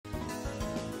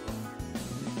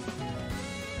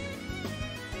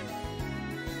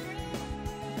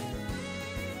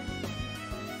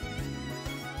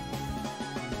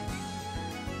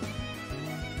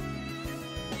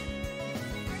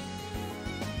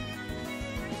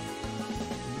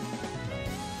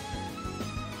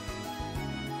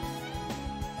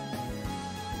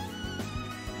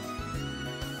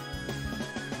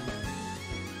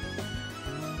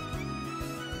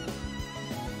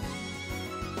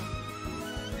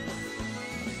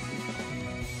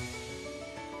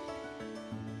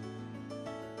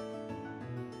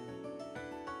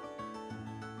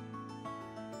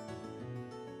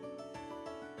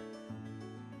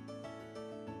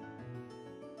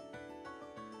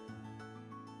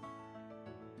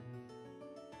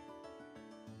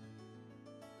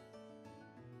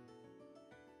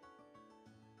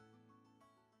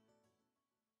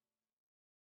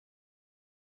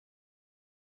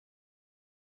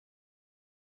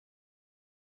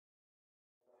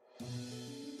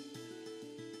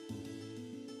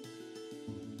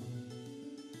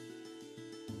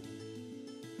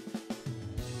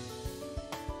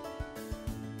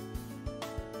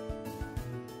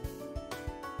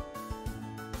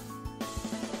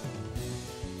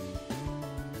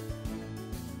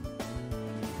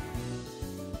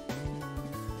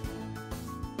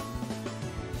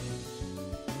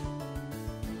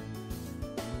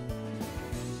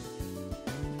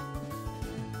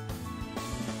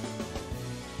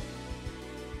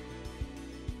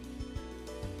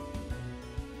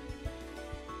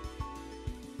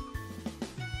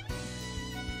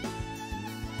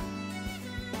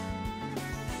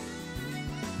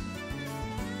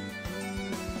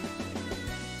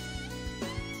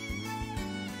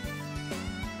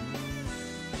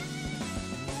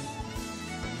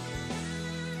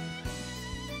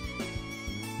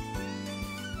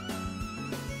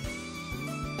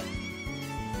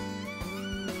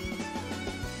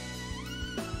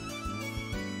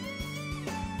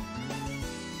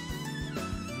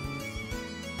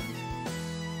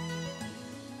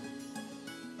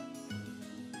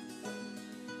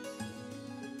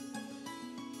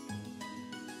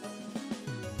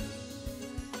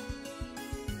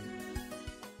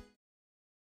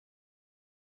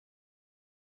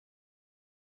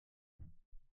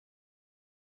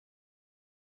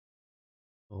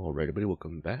Alright, everybody,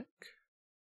 welcome back.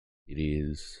 It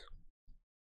is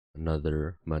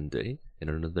another Monday and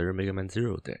another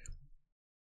MMZ2 day.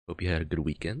 Hope you had a good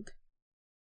weekend.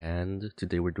 And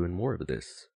today we're doing more of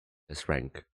this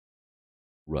rank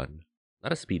run.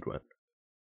 Not a speed run.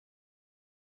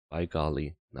 By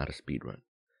golly, not a speed run.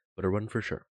 But a run for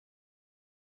sure.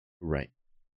 Right.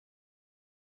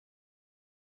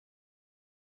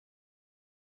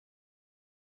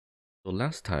 So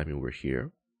last time we were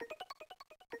here,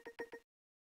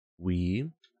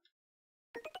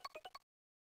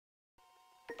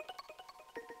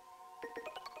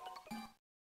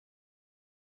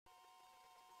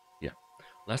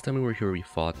 last time we were here we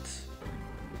fought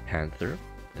the Panther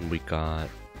and we got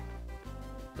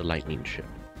the lightning ship.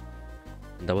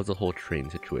 And that was a whole train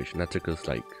situation. That took us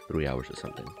like 3 hours or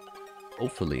something.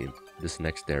 Hopefully this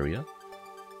next area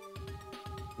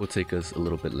will take us a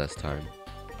little bit less time.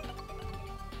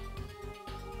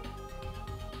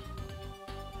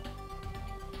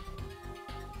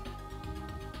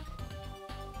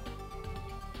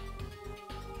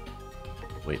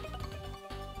 Wait.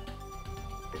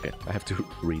 Okay, I have to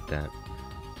read that.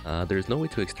 There is no way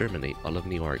to exterminate all of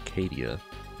Neo Arcadia.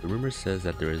 The rumor says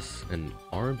that there is an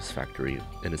arms factory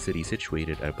in a city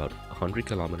situated at about 100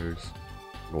 kilometers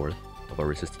north of our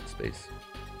resistance base.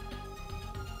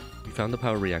 We found the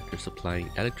power reactor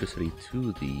supplying electricity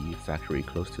to the factory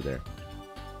close to there.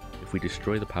 If we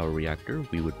destroy the power reactor,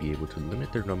 we would be able to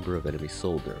limit their number of enemy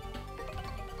soldier.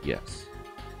 Yes.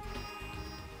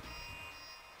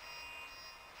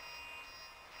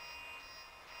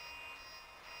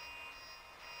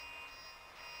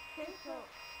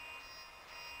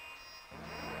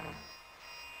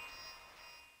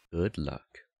 Good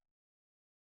luck.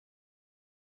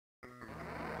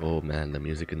 Oh man, the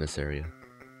music in this area.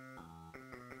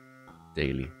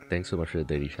 Daily. Thanks so much for the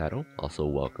daily shadow. Also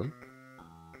welcome.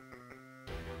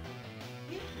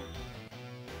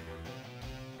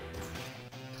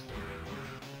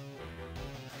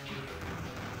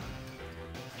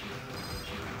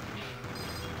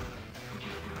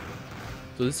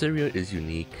 So this area is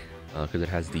unique because it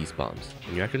has these bombs,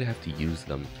 and you actually have to use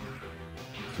them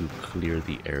to clear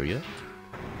the area.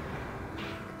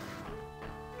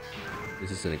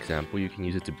 This is an example. You can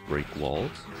use it to break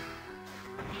walls.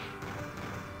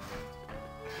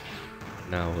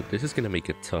 Now, this is going to make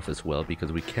it tough as well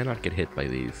because we cannot get hit by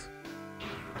these.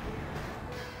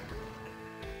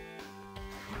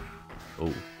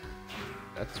 Oh,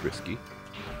 that's risky.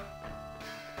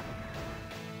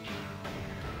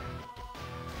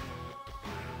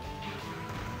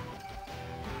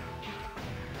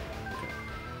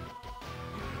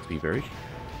 Be very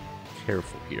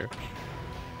careful here.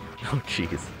 Oh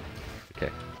jeez. Okay.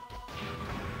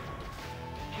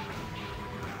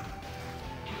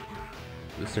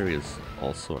 This area is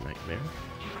also a nightmare.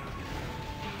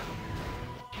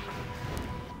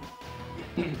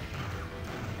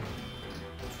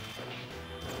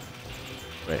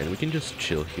 Right, and we can just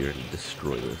chill here and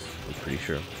destroy this, I'm pretty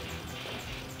sure.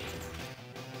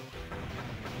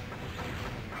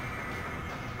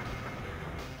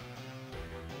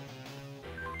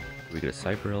 We get a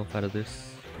Cyber Elf out of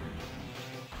this.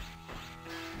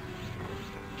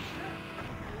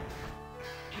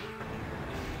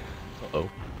 Uh-oh.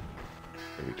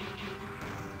 There we go.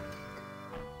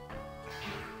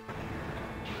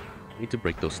 Need to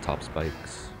break those top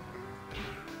spikes.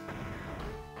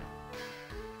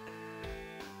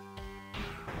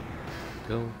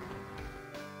 Go.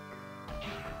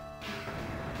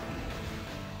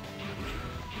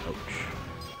 Ouch.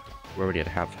 We're already at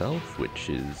half health, which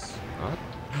is not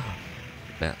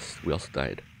the best. We also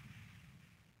died.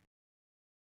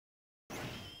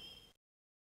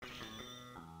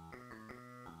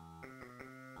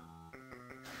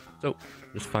 So,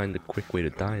 just find the quick way to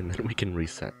die and then we can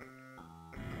reset.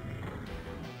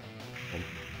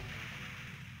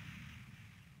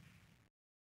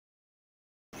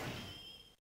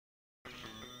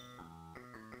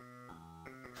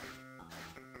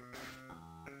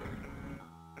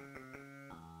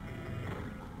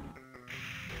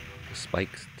 The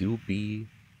spikes do be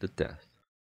the death.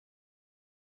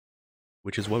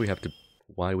 Which is why we have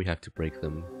to break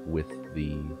them with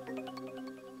the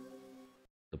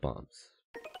bombs.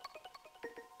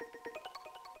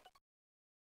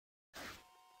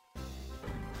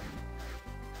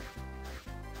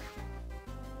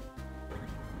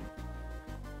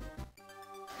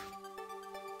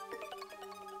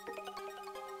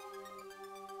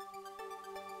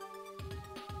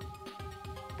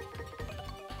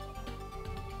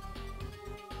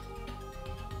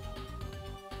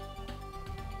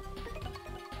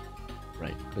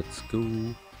 Right, let's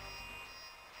go.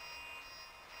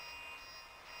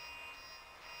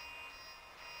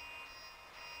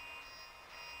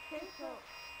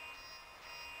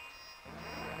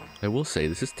 I will say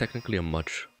this is technically a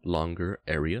much longer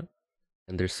area,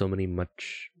 and there's so much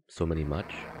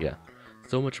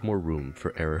more room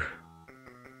for error.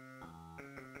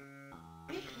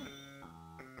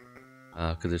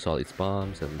 Because there's all these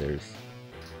bombs, and there's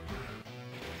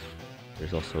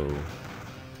also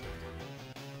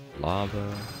lava,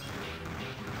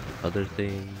 and other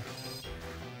things,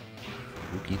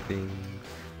 spooky things.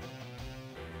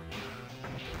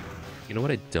 You know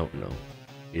what I don't know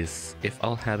is if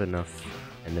I'll have enough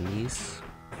enemies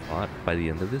fought by the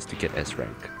end of this to get S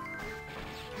rank.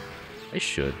 I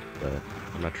should, but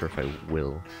I'm not sure if I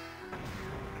will.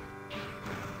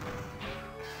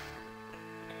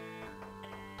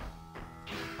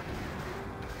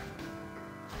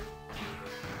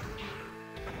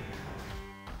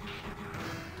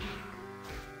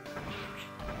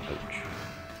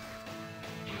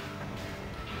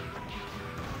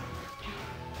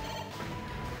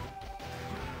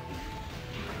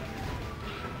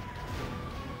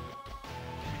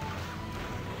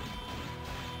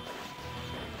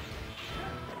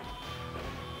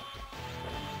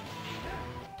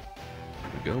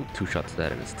 Go 2 shots to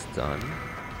that and it's done.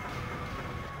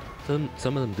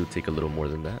 Some of them do take a little more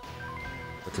than that,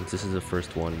 but since this is the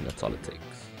first one, that's all it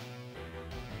takes.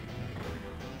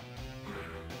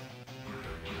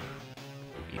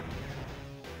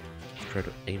 Let's try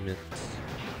to aim it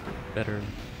better.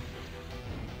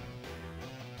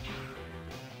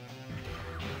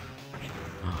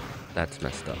 Oh, that's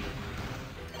messed up.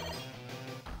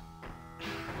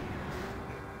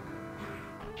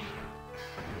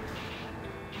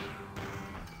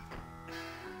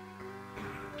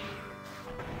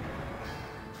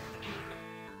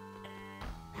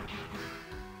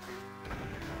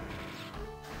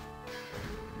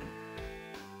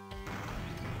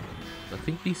 I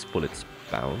think these bullets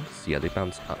bounce. Yeah, they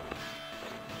bounce up.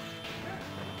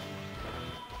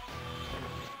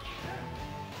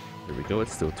 There we go,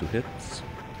 it's still 2 hits.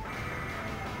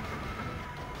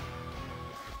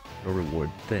 No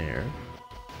reward there.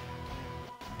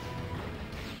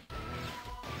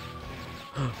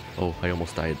 Oh, I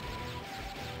almost died.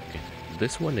 Okay,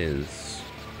 this one is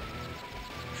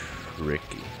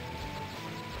tricky.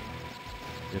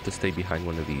 You have to stay behind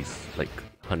one of these, like,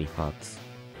 honey pots.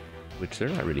 Which they're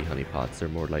not really honey pots, they're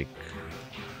more like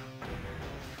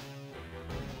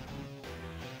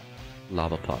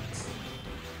lava pots.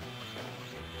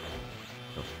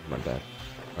 Oh, my bad.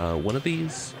 One of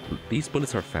these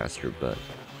bullets are faster, but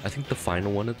I think the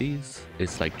final one of these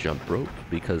is like jump rope,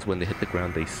 because when they hit the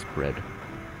ground they spread.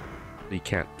 You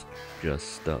can't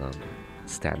just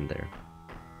stand there.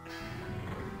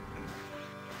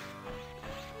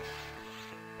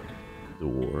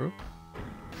 Door.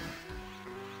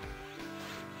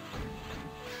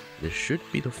 This should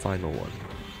be the final one.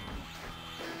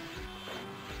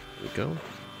 There we go.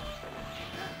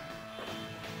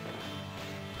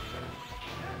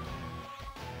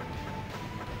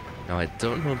 Now I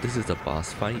don't know if this is the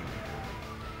boss fight.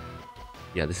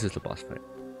 Yeah, this is the boss fight.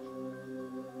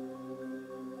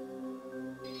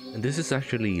 And this is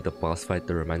actually the boss fight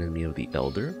that reminded me of the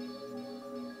Elder.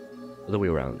 Other way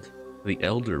around. The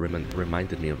Elder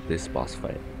reminded me of this boss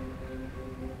fight.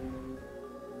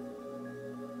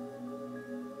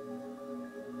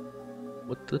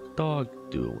 What the dog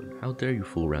doing? How dare you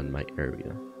fool around my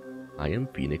area? I am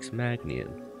Phoenix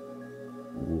Magnian.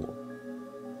 Cool.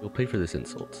 You'll pay for this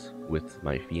insult. With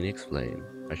my Phoenix Flame,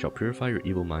 I shall purify your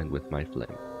evil mind with my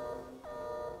flame.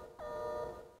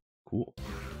 Cool.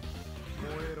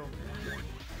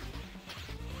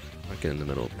 I'll get in the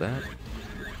middle of that.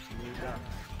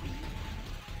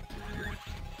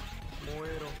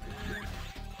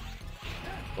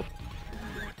 Oh.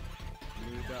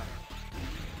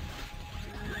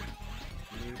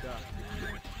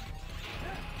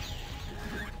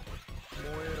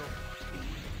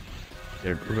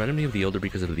 It reminded me of the Elder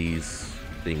because of these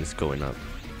things going up.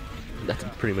 That's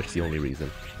pretty much the only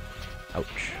reason.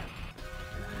 Ouch.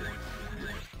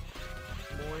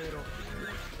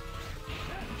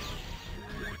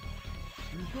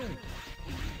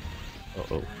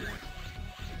 Uh-oh.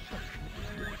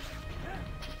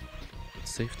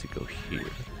 It's safe to go here.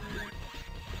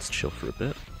 Let's chill for a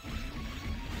bit.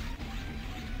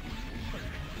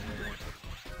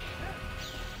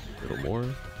 A little more.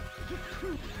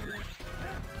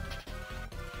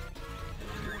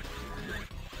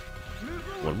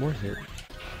 One more hit.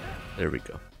 There we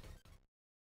go.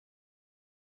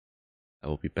 I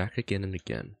will be back again and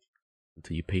again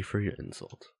until you pay for your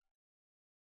insult.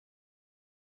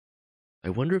 I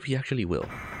wonder if he actually will.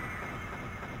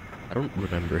 I don't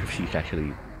remember if he's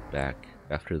actually back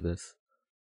after this.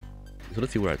 So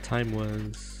let's see where our time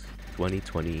was.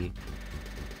 2020.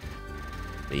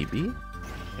 Maybe?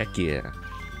 Heck yeah.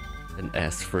 An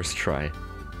S first try.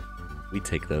 We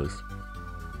take those.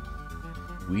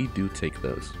 We do take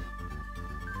those.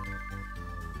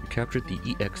 We captured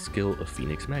the EX skill of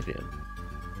Phoenix Magnet.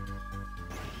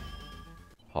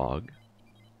 Hog.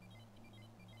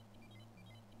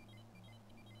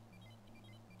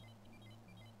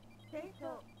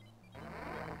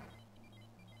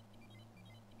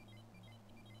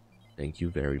 Thank you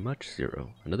very much,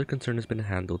 Zero. Another concern has been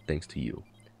handled thanks to you.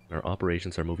 Our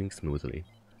operations are moving smoothly.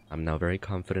 I'm now very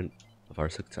confident of our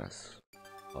success.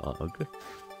 Hog.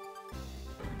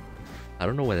 I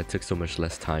don't know why that took so much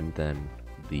less time than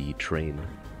the train.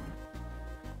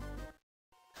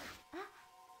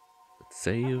 Let's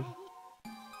save.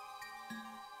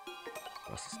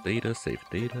 Process data,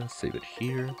 save it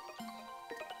here.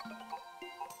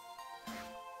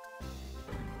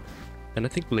 And I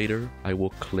think later I will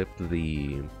clip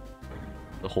the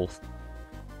whole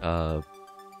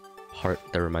part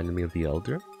that reminded me of the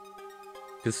Elder.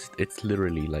 Because it's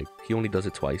literally like, he only does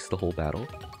it twice, the whole battle.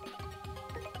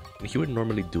 And he would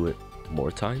normally do it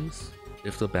more times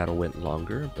if the battle went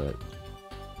longer, but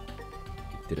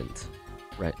it didn't.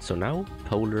 Right, so now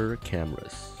polar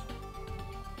cameras.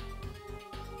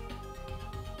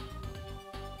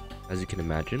 As you can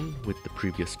imagine, with the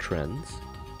previous trends,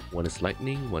 one is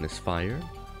lightning, one is fire,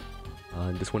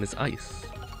 and this one is ice.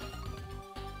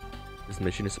 This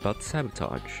mission is about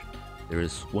sabotage. There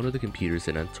is one of the computers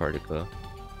in Antarctica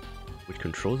which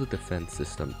controls the defense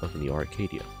system of New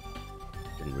Arcadia.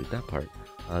 Didn't read that part.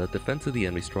 The defense of the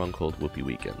enemy stronghold will be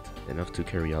weakened, enough to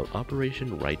carry out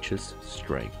Operation Righteous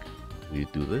Strike. Will you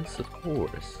do this? Of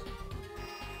course.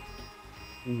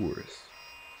 Of course.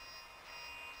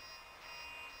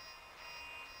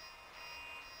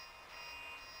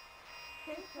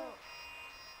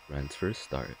 Transfer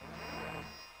start.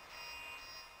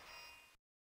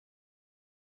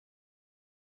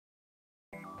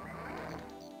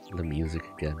 The music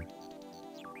again.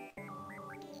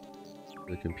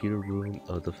 The computer room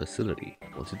of the facility.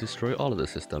 Once you destroy all of the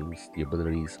systems, the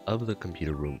abilities of the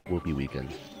computer room will be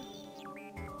weakened.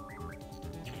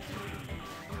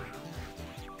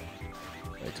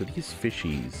 Right, so these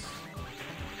fishies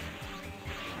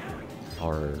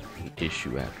are an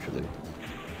issue actually.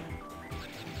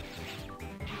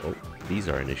 Oh, these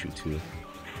are an issue too.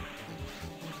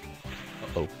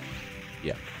 Uh-oh.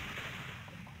 Yeah.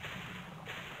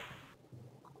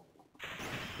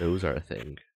 Those are a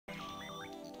thing.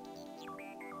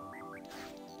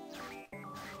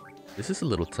 This is a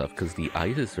little tough because the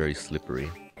ice is very slippery.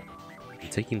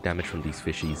 And taking damage from these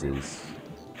fishies is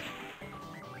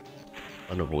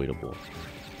unavoidable.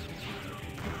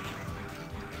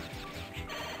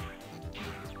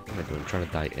 What am I doing? I'm trying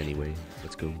to die anyway.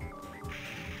 Let's go.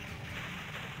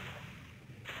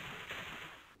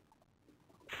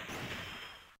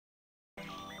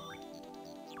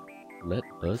 Let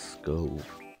us go.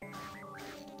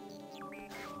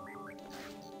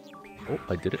 Oh,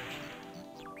 I did it.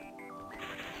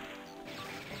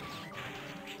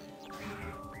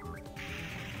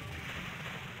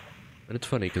 And it's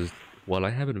funny because while I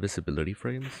have invincibility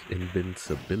frames,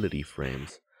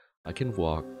 I can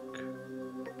walk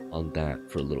on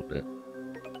that for a little bit.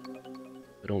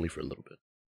 But only for a little bit.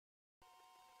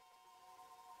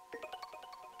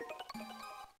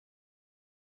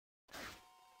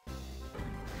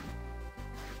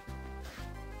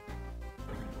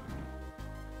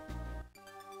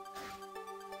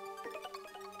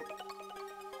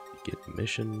 Get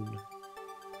mission.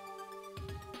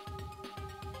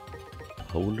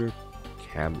 Polar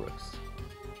cameras.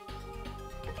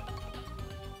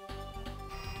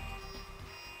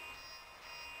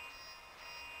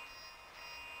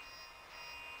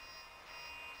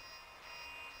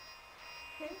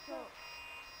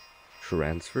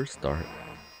 Transfer start.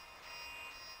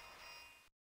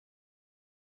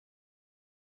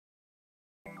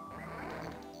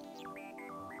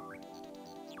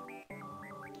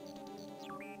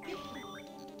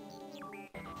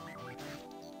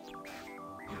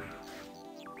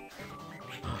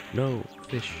 No,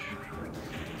 fish.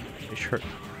 Fish hurt.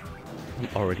 I'm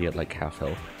already at like half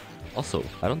health. Also,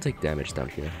 I don't take damage down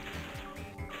here,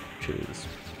 which is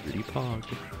pretty pog.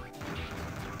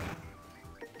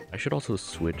 I should also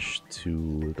switch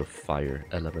to the fire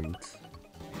element,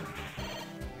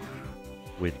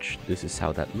 which this is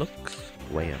how that looks.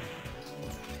 Wham.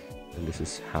 And this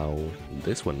is how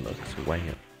this one looks.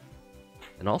 Wham.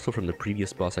 And also from the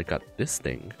previous boss I got this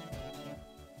thing,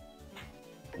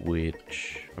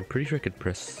 which I'm pretty sure I could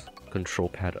press control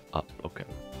pad up. Okay.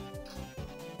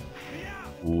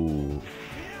 Ooh,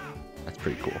 that's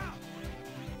pretty cool.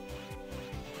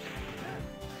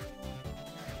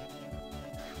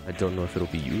 I don't know if it'll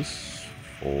be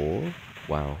useful.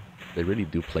 Wow, they really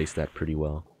do place that pretty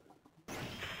well.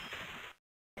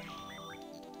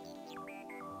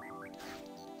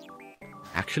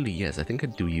 Actually, yes, I think I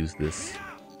do use this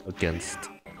against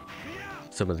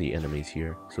some of the enemies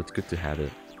here, so it's good to have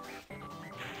it.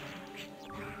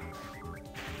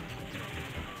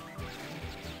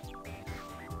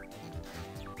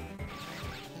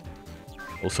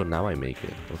 Also, now I make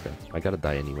it. Okay, I gotta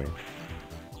die anyway.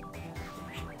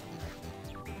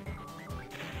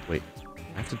 Wait,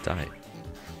 I have to die.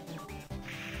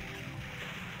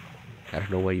 I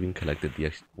don't know why I even collected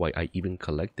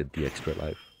the extra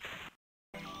life.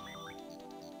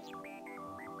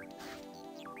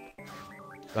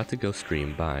 Got to go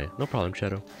stream. Bye. No problem,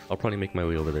 Shadow. I'll probably make my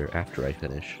way over there after I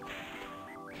finish.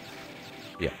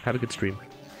 Yeah, have a good stream.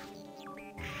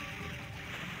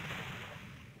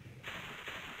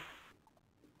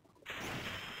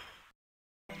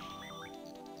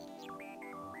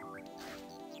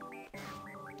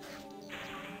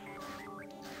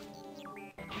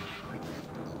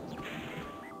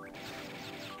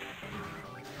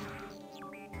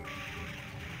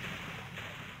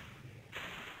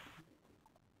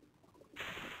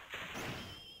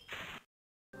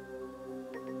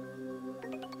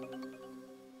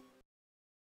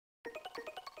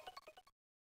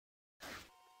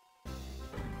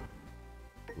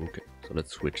 Okay, so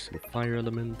let's switch to the fire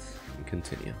element and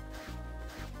continue.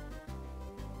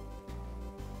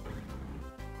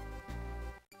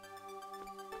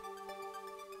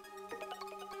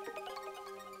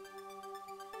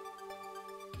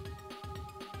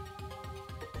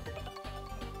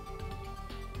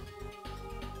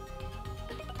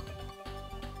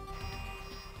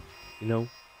 You know,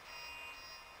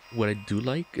 what I do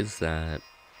like is that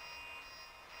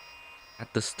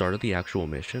at the start of the actual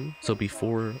mission, so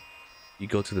before you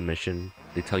go to the mission,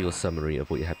 they tell you a summary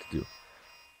of what you have to do.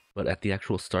 But at the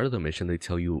actual start of the mission, they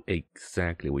tell you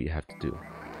exactly what you have to do.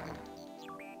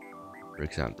 For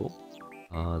example,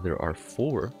 there are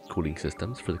 4 cooling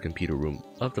systems for the computer room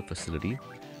of the facility.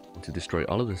 And to destroy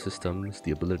all of the systems,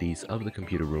 the abilities of the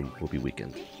computer room will be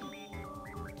weakened.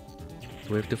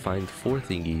 So we have to find 4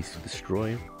 thingies to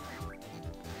destroy.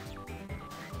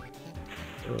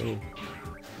 Oh,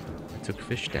 I took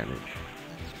fish damage.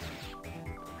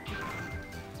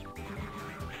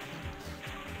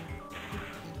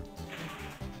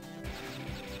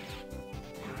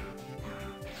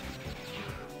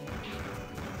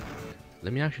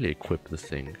 Let me actually equip the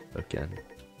thing again.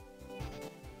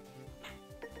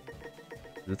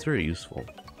 It's very useful.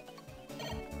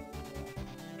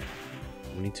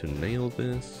 We need to nail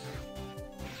this.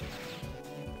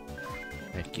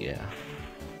 Heck yeah.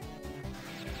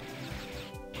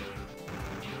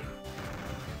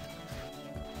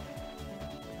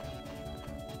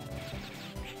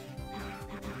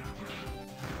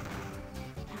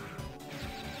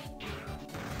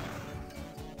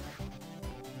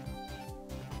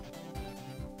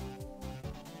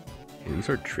 Okay, these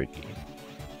are tricky.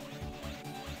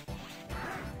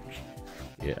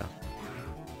 Yeah.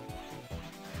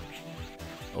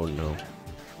 Oh no.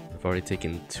 I've already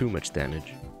taken too much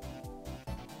damage.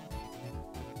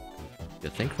 Yeah,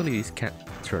 thankfully these can't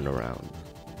turn around.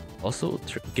 Also,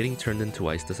 getting turned into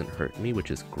ice doesn't hurt me,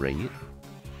 which is great.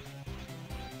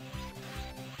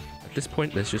 At this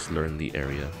point, let's just learn the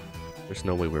area. There's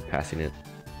no way we're passing it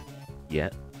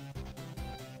yet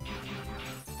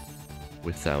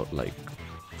without, like,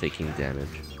 taking damage.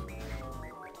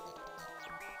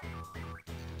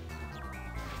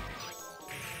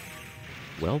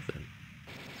 Well then.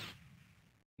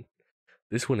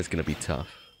 This one is gonna be tough.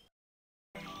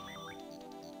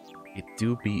 It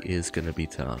is gonna be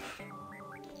tough.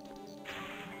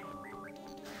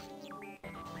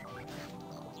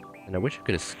 And I wish I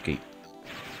could escape,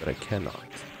 but I cannot.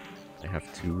 I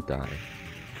have to die.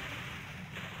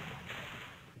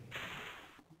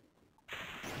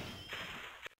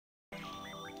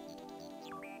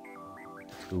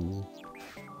 Let's go.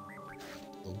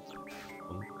 Bonk,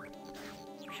 bonk.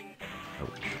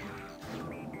 Ouch.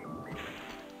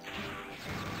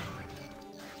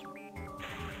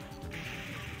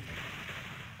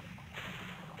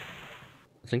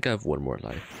 I think I have 1 more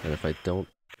life, and if I don't,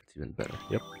 it's even better.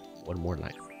 Yep, 1 more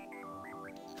life.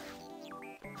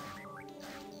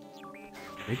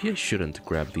 Maybe I shouldn't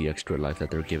grab the extra life that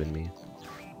they're giving me.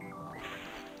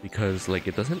 Because, like,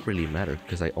 it doesn't really matter,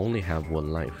 because I only have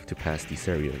 1 life to pass these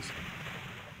areas.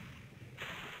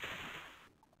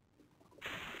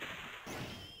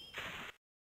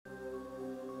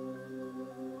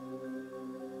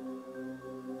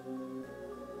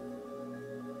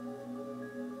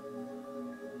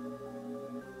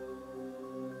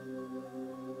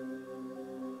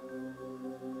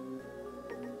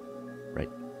 Right,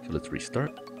 so let's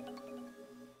restart.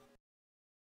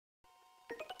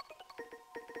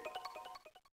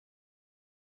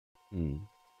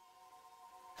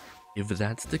 If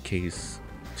that's the case,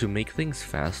 to make things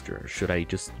faster, should I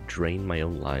just drain my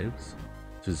own lives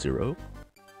to 0?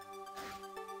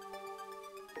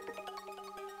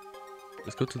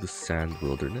 Let's go to the sand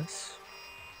wilderness.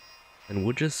 And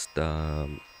we'll just get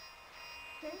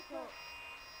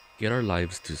our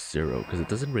lives to 0, because it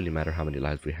doesn't really matter how many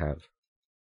lives we have.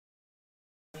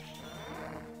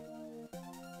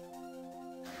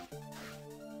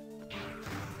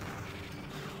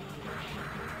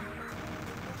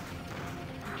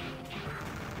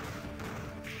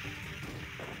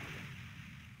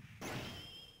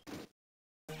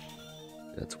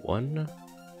 That's 1.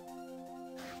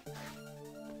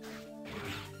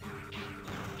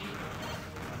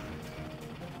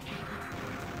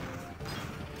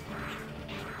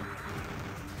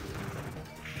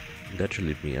 That should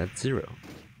leave me at 0.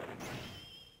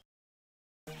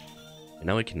 And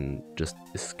now I can just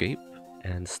escape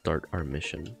and start our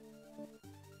mission.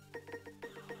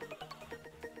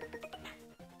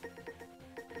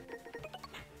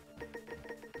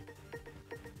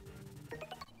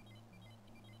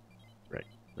 Right,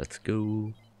 let's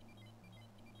go.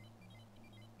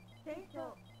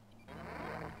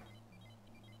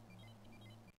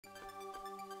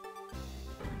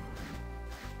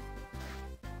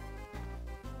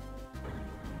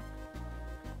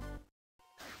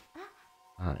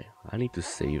 I need to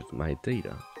save my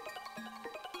data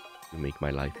to make my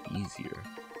life easier.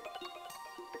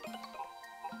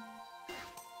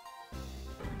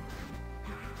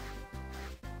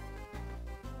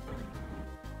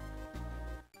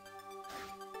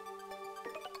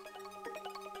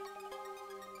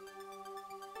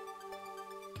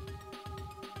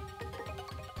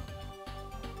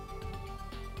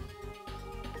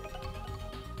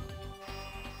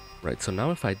 Right, so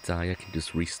now if I die, I can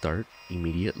just restart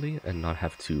immediately and not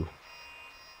have to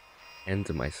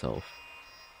end myself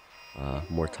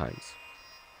more times.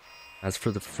 As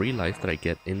for the free life that I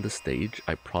get in the stage,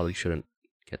 I probably shouldn't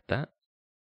get that,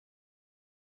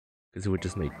 because it would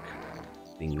just make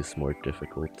things more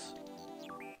difficult.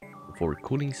 For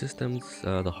cooling systems,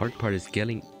 the hard part is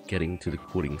getting to the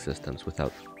cooling systems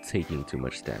without taking too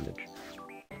much damage.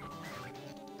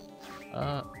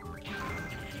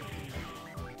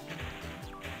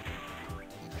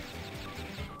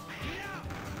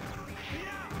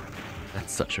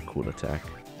 That's such a cool attack.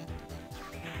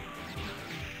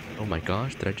 Oh my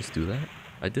gosh, did I just do that?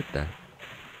 I did that.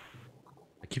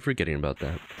 I keep forgetting about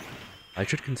that. I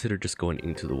should consider just going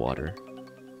into the water.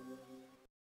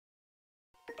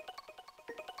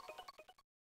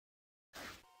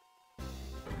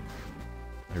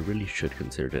 I really should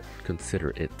consider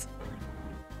it.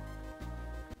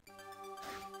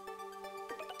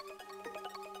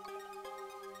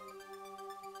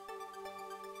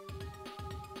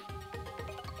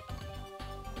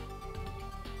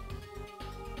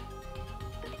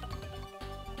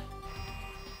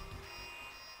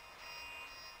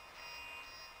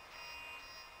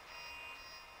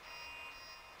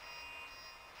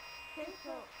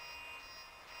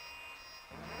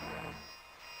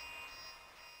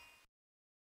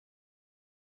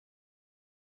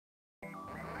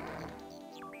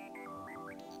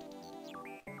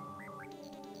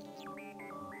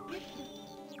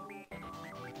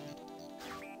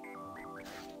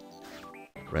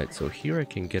 Right, so here I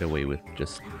can get away with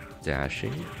just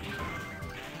dashing.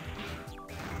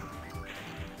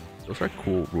 Those are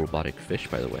cool robotic fish,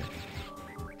 by the way.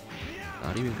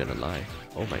 Not even gonna lie.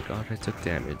 Oh my god, I took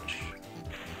damage.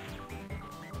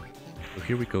 So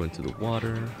here we go into the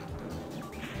water.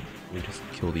 We just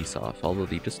kill these off, although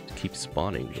they just keep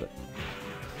spawning, but...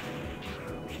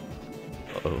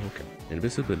 Uh-oh, okay.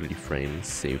 Invisibility frame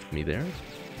saved me there.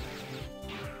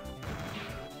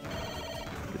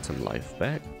 Get some life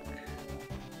back.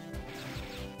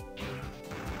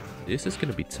 This is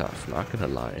gonna be tough, not gonna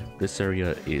lie. This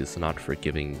area is not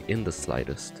forgiving in the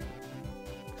slightest.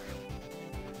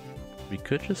 We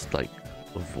could just, like,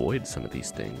 avoid some of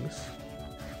these things.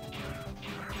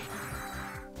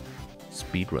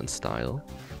 Speedrun style.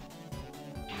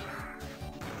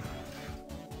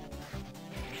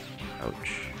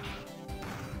 Ouch.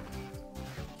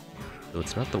 So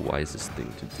it's not the wisest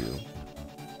thing to do.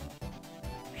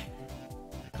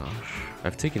 Gosh.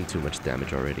 I've taken too much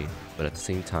damage already, but at the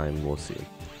same time, we'll see.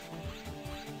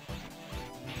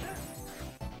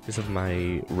 Because of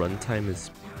my runtime is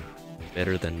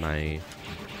better than my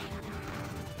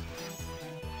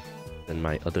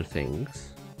other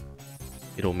things,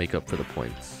 it'll make up for the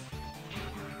points.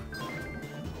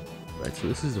 Right, so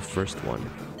this is the first one.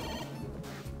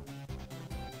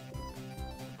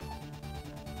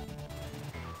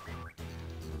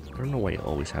 I don't know why I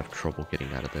always have trouble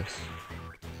getting out of this.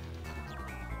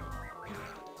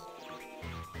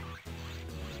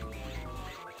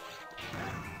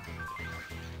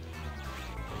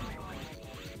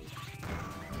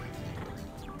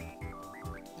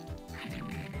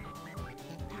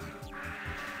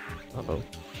 Uh-oh.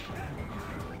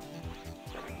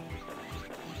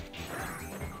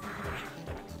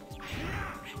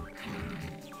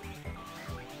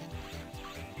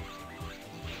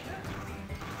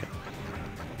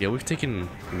 Yeah, we've taken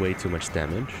way too much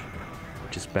damage,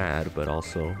 which is bad, but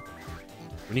also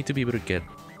we need to be able to get...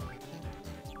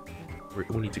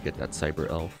 We need to get that Cyber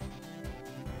Elf.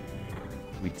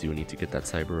 We do need to get that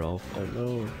Cyber Elf. Oh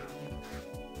no.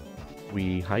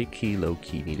 We high-key,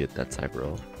 low-key needed that Cyber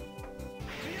Elf.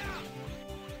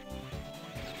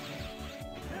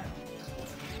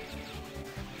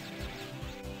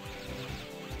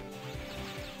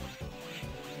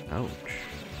 Ouch.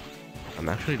 I'm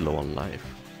actually low on life.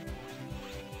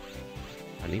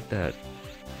 I need that.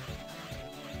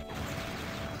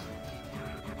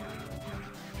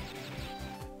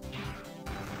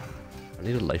 I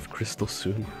need a life crystal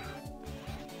soon.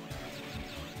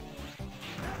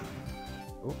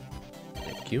 Oh,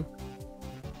 thank you.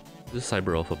 There's a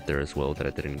Cyber Elf up there as well that I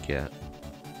didn't get,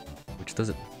 which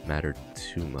doesn't matter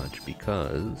too much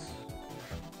because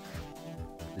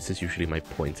this is usually my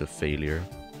point of failure.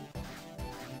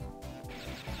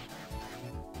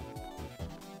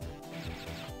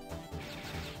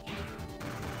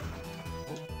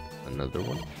 Another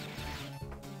one.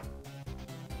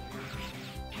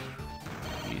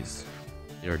 Jeez,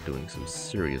 they are doing some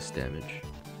serious damage.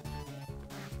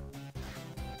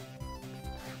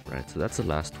 Right, so that's the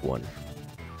last one.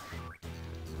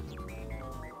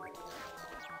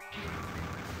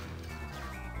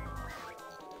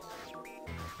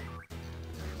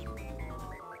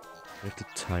 We have to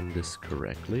time this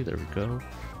correctly. There we go.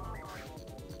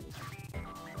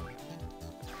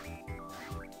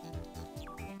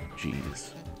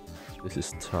 Jeez, this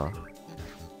is tough.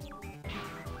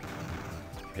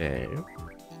 Okay.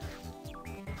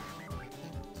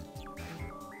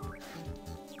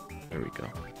 There we go.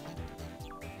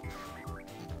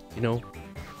 You know,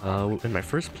 in my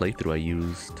first playthrough I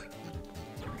used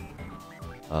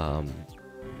the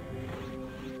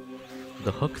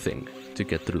hook thing to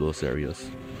get through those areas.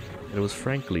 And it was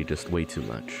frankly just way too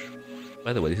much.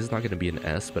 By the way, this is not going to be an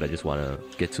S, but I just want to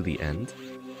get to the end.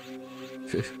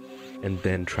 And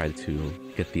then try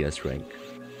to get the S rank.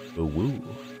 Oh woo.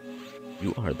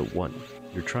 You are the one.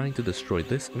 You're trying to destroy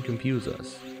this and confuse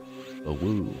us. Oh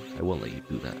woo. I won't let you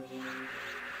do that.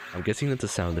 I'm guessing that's the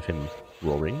sound of him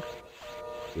roaring.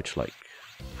 Which, like,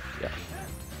 yeah.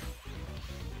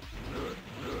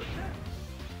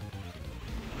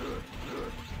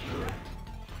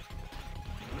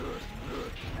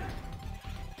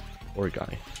 Poor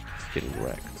guy. He's getting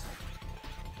wrecked.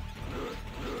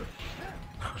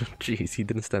 Jeez, he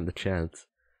didn't stand a chance.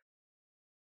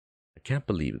 I can't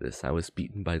believe this. I was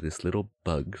beaten by this little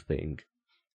bug thing.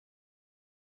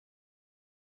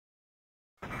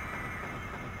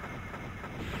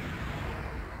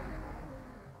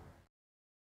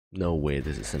 No way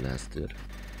this is an S, dude.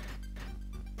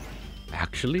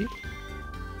 Actually,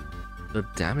 the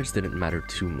damage didn't matter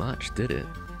too much, did it?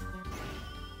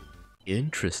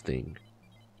 Interesting.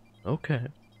 Okay.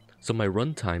 So my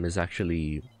runtime is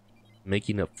actually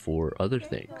making up for other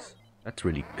things. That's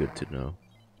really good to know.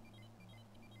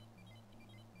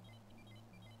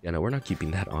 Yeah, no, we're not keeping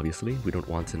that, obviously. We don't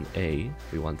want an A,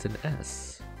 we want an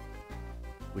S.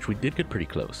 Which we did get pretty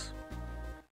close.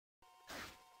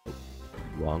 Oh,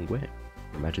 wrong way.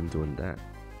 Imagine doing that.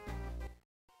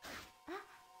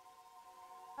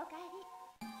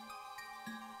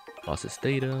 Process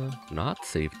data, not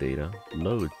save data,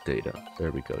 load data.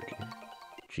 There we go,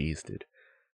 jeez, dude.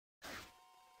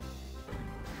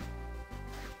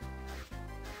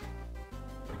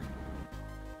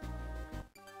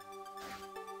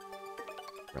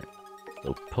 Right,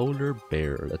 so polar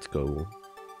bear, let's go.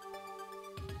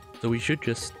 So we should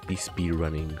just be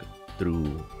speedrunning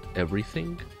through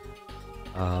everything,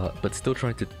 but still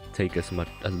trying to take as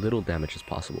little damage as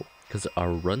possible, because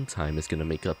our runtime is gonna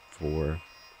make up for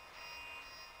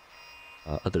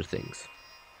other things.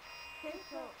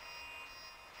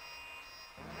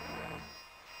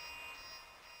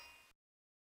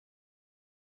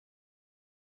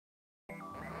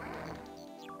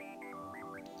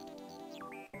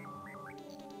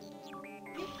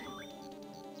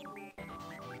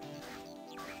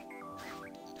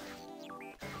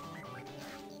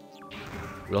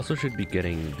 We also should be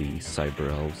getting the cyber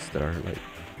elves that are like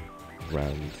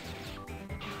around,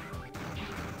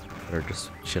 that are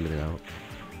just chilling out.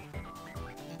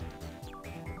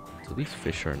 So these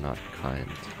fish are not kind.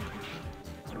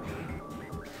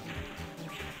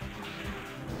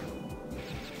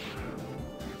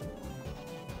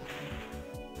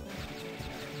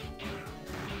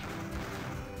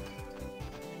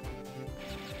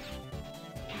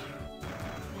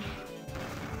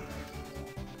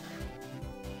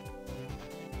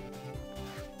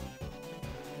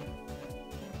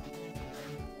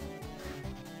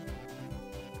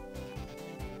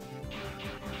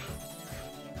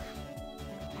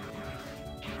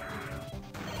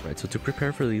 Right, so to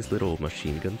prepare for these little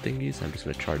machine gun thingies, I'm just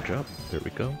gonna charge up. There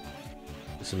we go.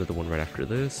 There's another one right after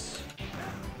this.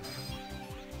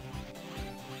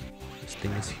 This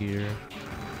thing is here.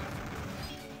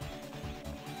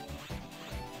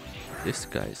 This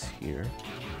guy's here.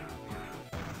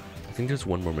 I think there's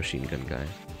one more machine gun guy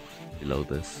below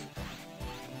this.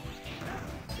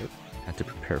 Yep, had to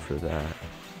prepare for that.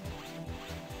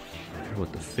 Prepare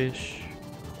with the fish.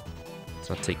 Let's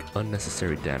not take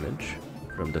unnecessary damage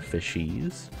from the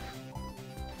fishies.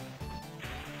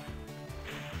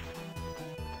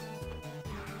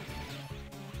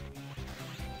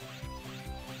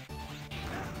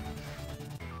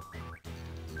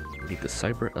 We need the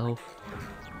cyber elf.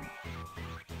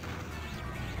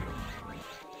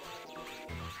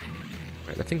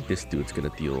 Right, I think this dude's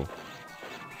gonna deal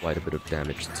quite a bit of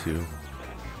damage too.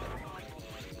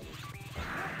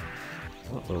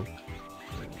 Uh-oh.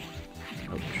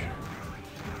 Ouch.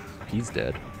 He's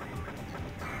dead.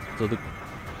 So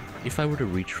if I were to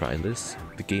retry this,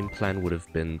 the game plan would have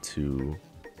been to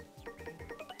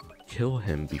kill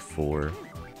him before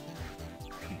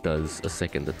he does a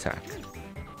second attack.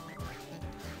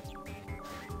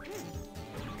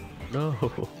 No,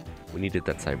 we needed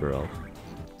that cyber elf.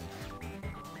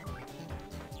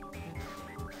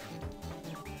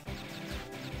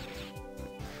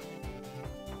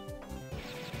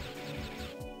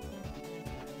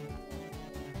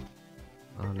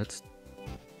 Let's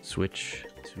switch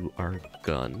to our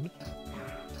gun.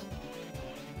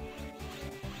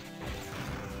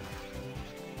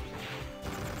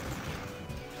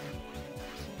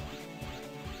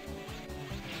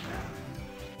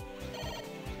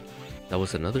 That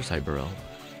was another cyber elf.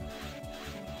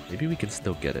 Maybe we can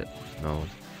still get it. No,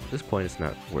 at this point it's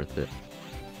not worth it.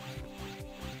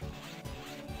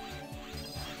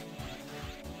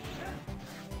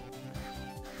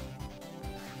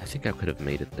 I think I could have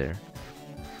made it there.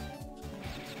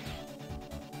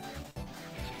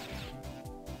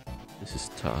 This is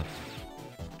tough.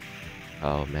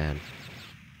 Oh man.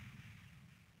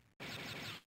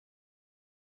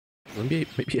 Maybe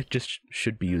I just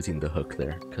should be using the hook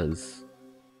there, because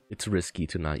it's risky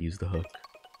to not use the hook.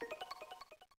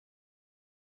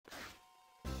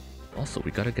 Also,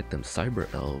 we gotta get them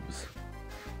cyber elves.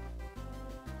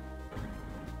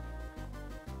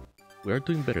 We are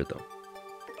doing better though.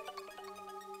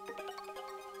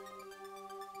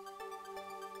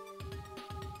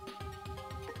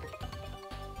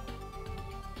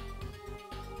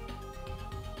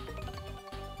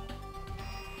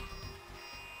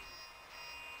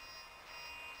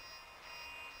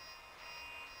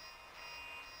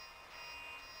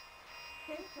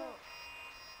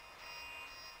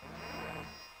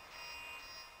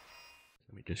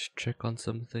 Let me just check on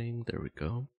something. There we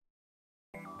go.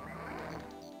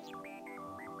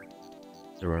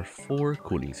 There are 4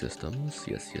 cooling systems.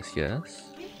 Yes, yes,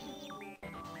 yes.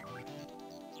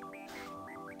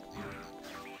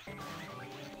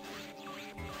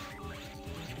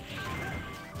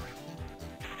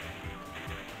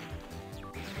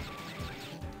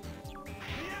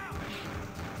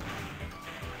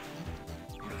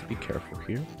 Let's be careful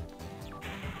here.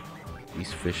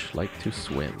 These fish like to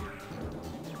swim.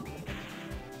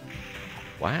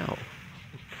 Wow,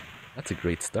 that's a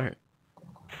great start.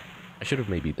 I should have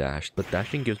maybe dashed, but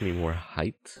dashing gives me more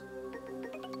height,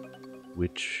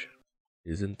 which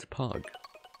isn't Pog.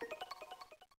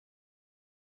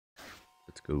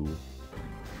 Let's go.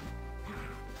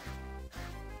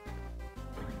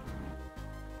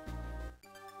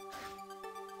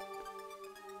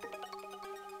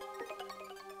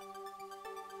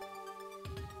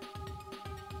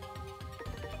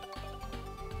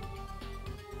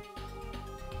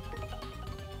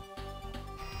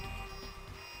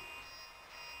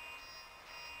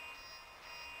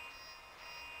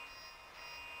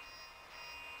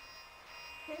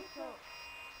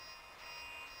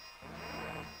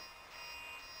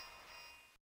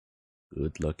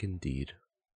 Good luck indeed.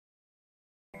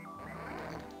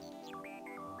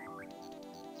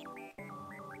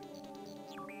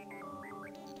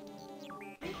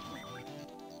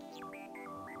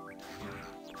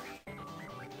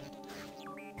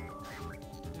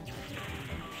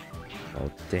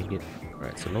 Oh, dang it.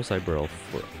 Alright, so no cyber elf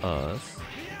for us,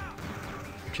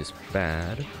 which is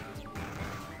bad.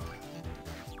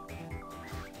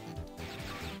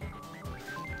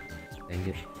 Dang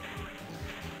it.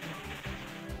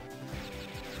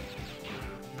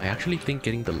 I actually think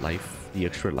getting the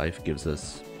extra life gives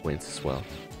us points as well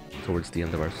towards the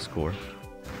end of our score.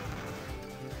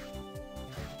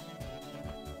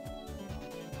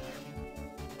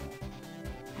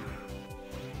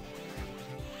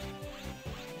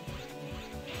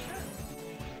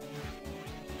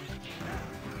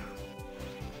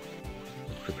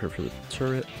 Prepare for the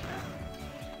turret.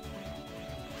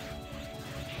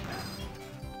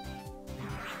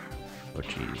 Oh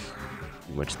jeez,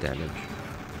 too much damage.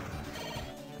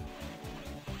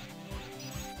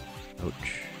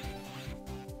 Ouch.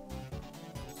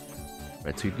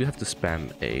 Right, so you do have to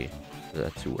spam A for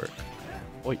that to work.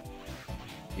 Oi.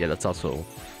 Yeah, that's also a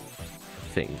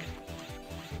thing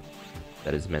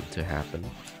that is meant to happen.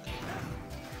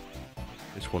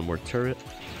 Just one more turret.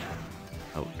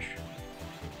 Ouch.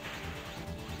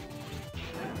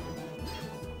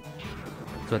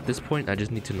 So at this point, I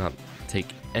just need to not take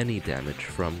any damage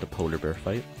from the polar bear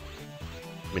fight.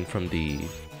 I mean, from the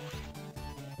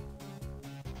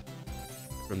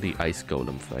ice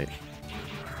golem fight.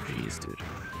 Jeez, dude,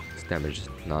 this damage is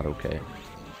not okay.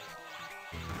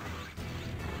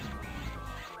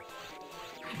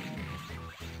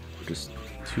 Just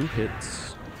 2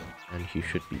 hits, and he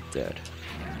should be dead.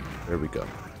 There we go.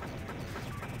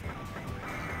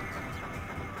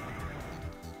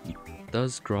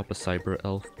 Does drop a cyber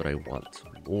elf, but I want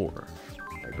more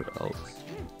cyber elves.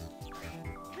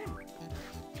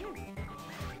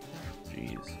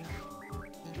 Jeez.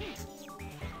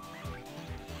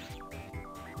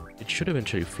 It should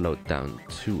eventually float down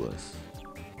to us.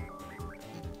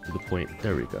 To the point,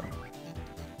 there we go.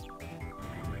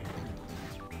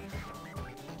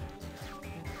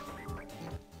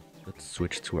 Let's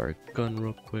switch to our gun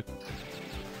real quick.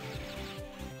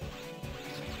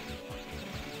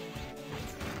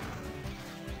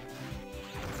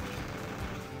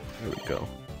 There we go.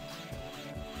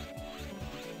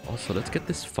 Also, let's get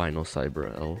this final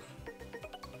cyber elf.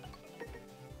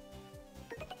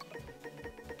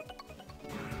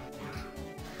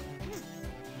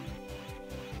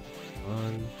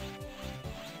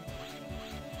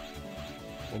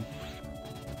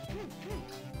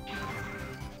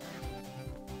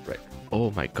 Right.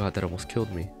 Oh my god, that almost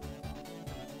killed me.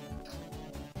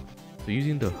 So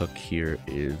using the hook here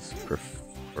is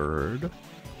preferred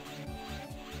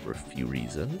for a few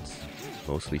reasons,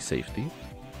 mostly safety.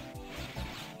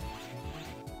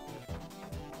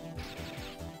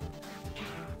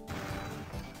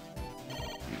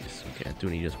 Jeez, okay, I do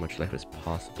need as much life as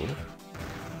possible.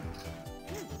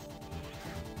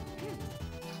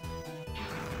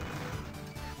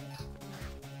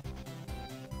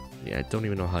 Yeah, I don't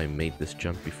even know how I made this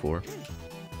jump before.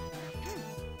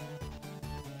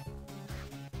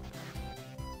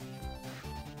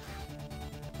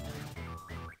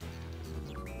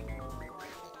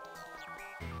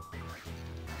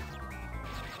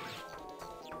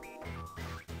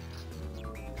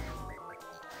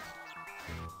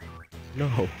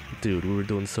 No, dude, we were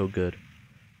doing so good.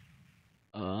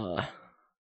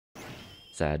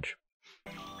 Sag.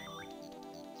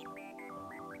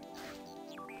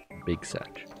 Big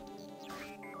Sag.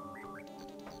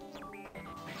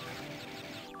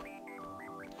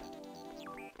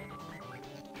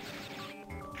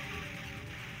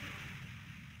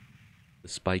 The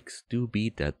spikes do be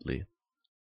deadly.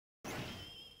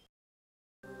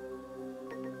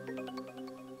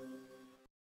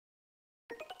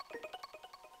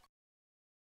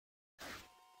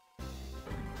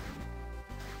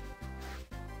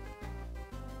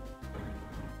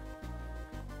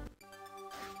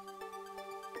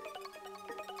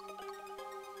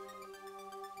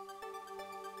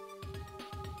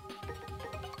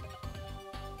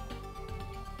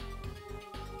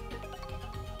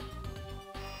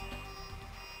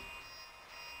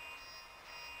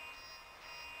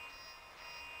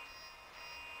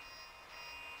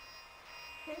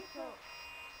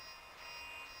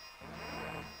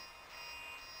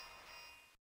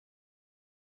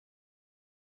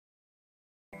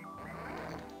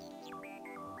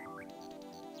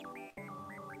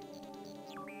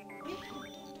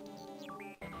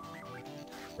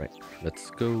 Right,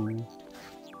 let's go.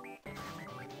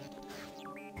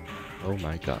 Oh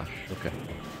my gosh, okay.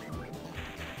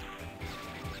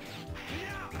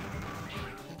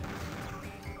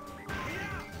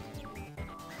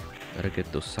 Gotta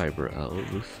get those cyber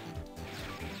elves.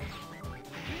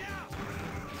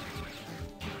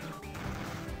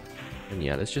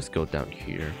 Yeah, let's just go down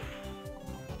here.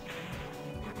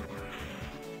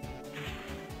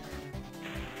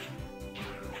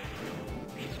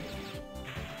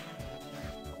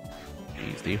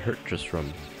 Jeez, they hurt just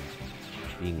from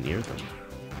being near them.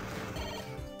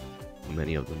 Too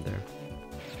many of them there.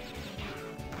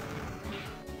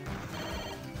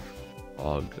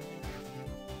 Og.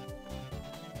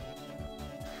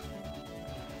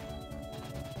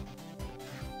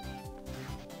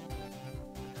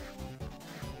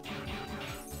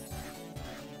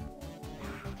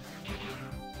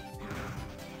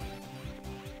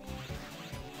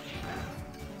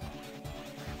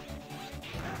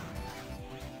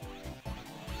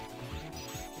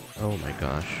 Oh my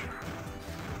gosh.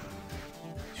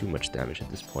 Too much damage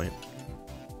at this point.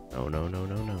 No, no, no,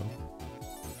 no, no.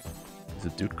 Is a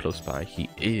dude close by? He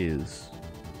is.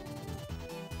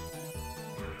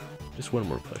 Just one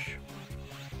more push.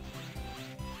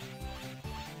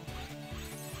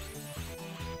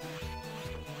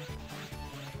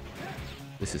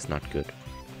 This is not good.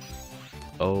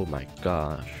 Oh my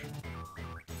gosh.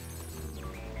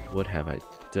 What have I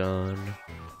done?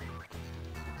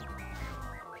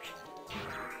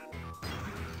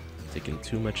 Taking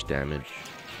too much damage.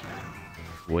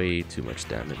 Way too much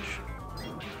damage.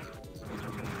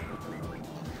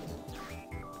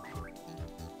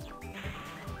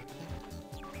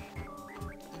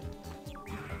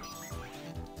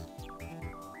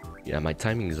 Yeah, my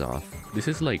timing is off. This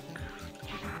is like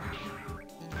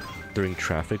during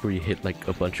traffic where you hit like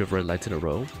a bunch of red lights in a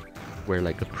row, where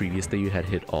like a previous day you had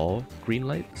hit all green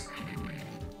lights.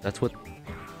 That's what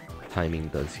timing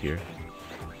does here.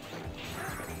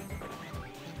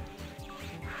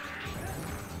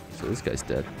 So this guy's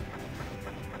dead.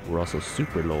 We're also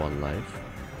super low on life.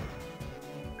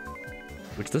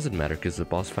 Which doesn't matter because the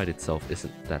boss fight itself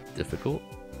isn't that difficult.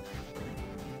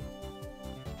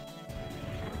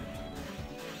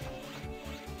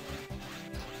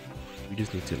 We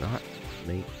just need to not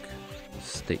make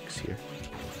mistakes here.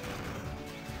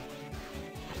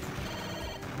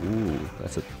 Ooh,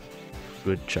 that's a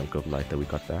good chunk of life that we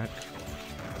got back.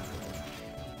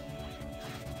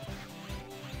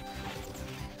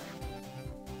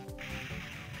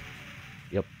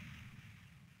 Yep.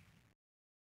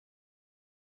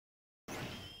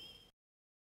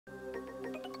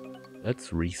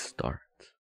 Let's restart.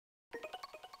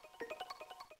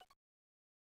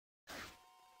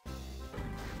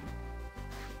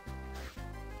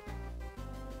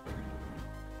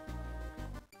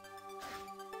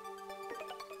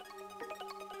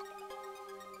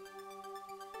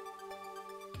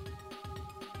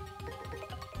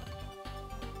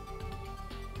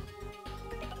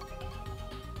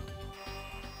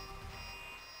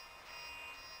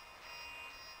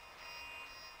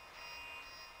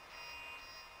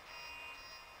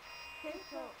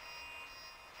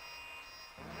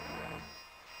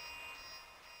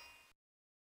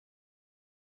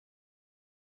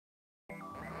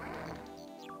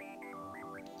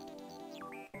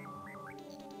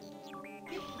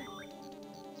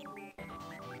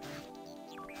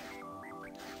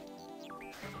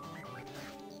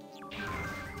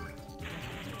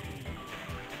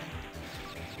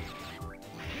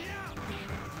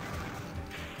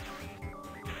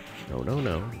 No, no,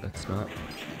 no. Let's not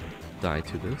die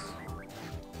to this.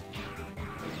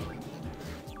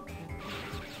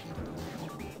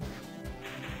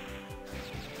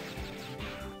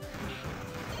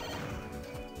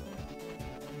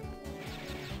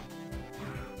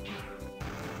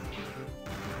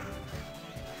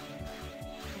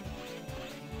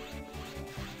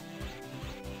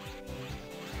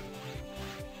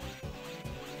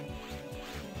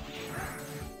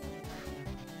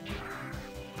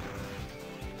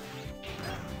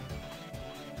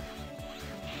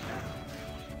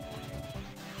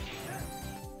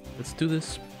 Let's do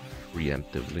this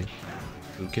preemptively.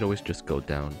 We can always just go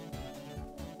down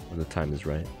when the time is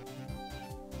right.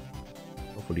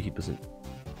 Hopefully he doesn't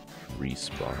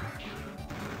respawn.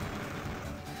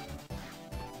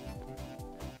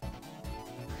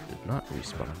 Did not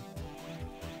respawn.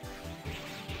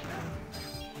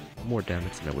 More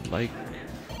damage than I would like.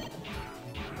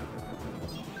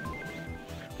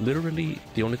 Literally,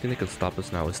 the only thing that can stop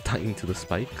us now is dying to the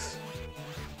spikes.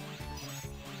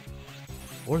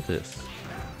 Or this.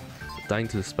 Dying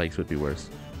to the spikes would be worse.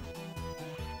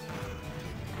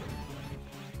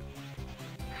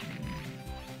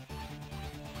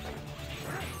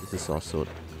 This is also a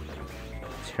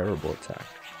terrible attack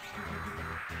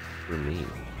for me.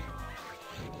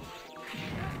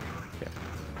 Okay.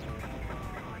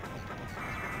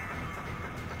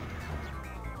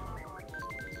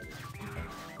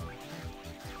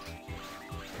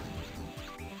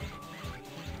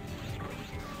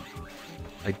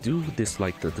 I do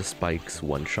dislike that the spikes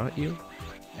one-shot you,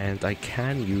 and I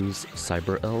can use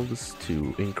cyber elves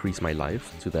to increase my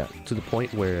life to the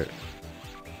point where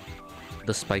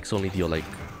the spikes only deal like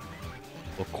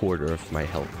a quarter of my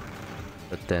health.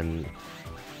 But then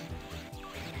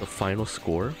the final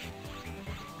score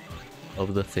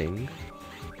of the thing,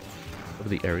 of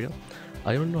the area,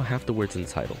 I don't know half the words in the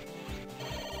title.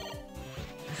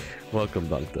 Welcome,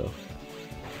 Bangto.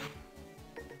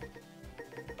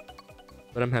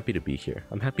 But I'm happy to be here.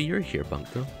 I'm happy you're here,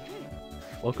 Bangto.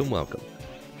 Welcome, welcome.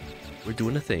 We're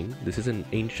doing a thing. This is an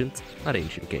not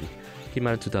ancient game. Came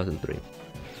out in 2003.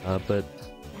 But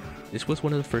this was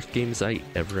one of the first games I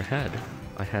ever had.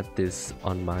 I had this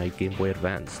on my Game Boy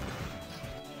Advance,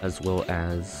 as well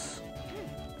as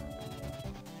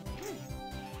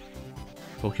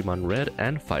Pokemon Red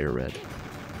and Fire Red.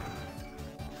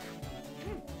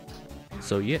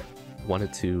 So yeah,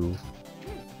 wanted to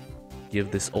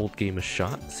give this old game a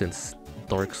shot since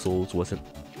Dark Souls wasn't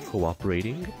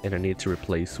cooperating and I needed to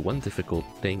replace one difficult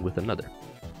thing with another.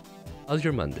 How's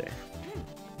your Monday?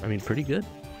 I mean, pretty good.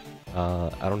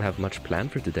 I don't have much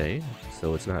planned for today,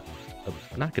 so it's not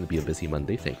going to be a busy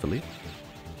Monday, thankfully.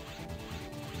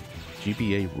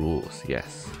 GBA rules,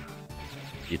 yes.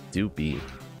 It do be.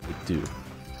 It do.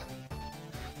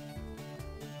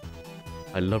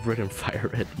 I love Red and Fire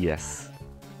Red, yes.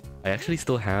 I actually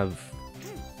still have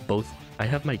both. I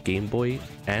have my Game Boy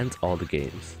and all the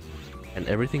games, and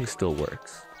everything still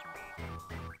works.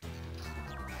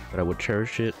 But I would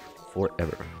cherish it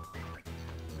forever.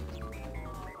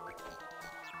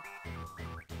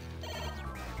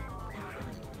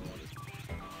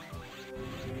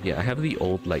 Yeah, I have the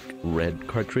old like red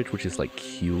cartridge, which is like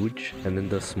huge, and then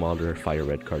the smaller Fire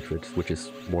Red cartridge, which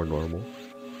is more normal.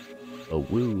 Oh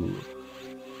woo!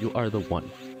 You are the one.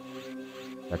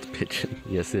 That's Pigeon.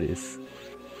 Yes, it is.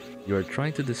 You are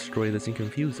trying to destroy this and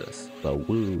confuse us, but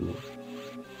woo.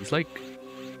 He's like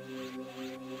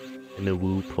in a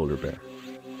woo polar bear.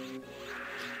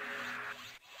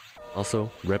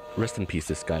 Also, rest in peace,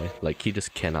 this guy. Like, he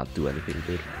just cannot do anything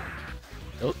good.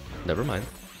 Oh, never mind.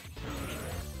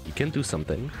 You can do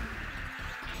something.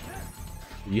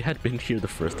 If you had been here the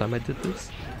first time I did this,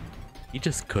 he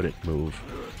just couldn't move.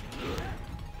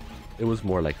 It was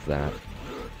more like that.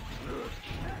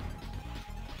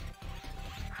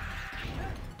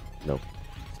 No.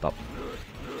 Stop.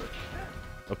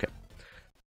 Okay.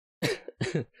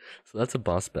 So that's a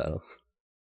boss battle.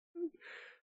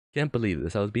 Can't believe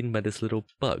this. I was beaten by this little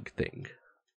bug thing.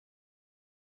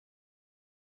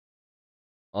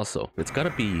 Also, it's gotta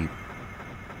be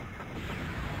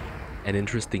an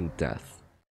interesting death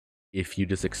if you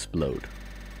just explode.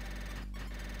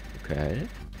 Okay.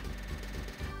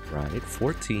 Right.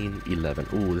 14, 11.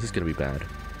 Ooh, this is gonna be bad.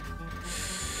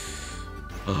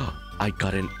 Oh, I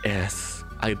got an S.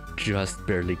 I just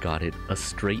barely got it. A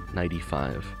straight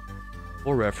 95.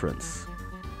 For reference,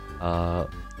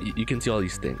 you can see all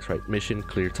these things, right? Mission,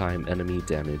 clear time, enemy,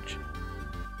 damage.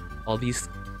 All these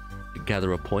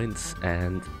gather up points,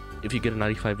 and if you get a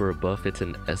 95 or above, it's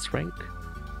an S rank.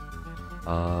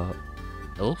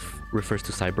 Elf refers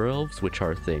to cyber elves, which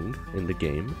are a thing in the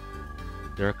game.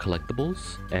 There are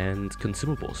collectibles and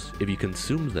consumables. If you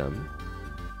consume them,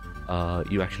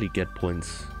 you actually get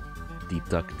points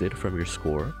deducted from your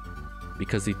score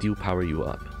because they do power you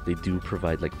up. They do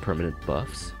provide like permanent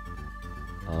buffs,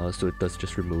 so it does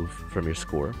just remove from your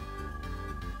score.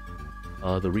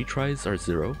 The retries are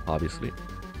 0, obviously.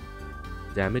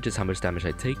 Damage is how much damage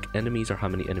I take, enemies are how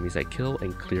many enemies I kill,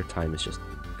 and clear time is just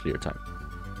clear time.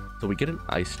 So we get an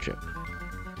ice chip,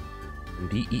 and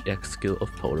the EX skill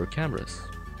of polar cameras,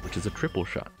 which is a triple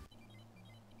shot.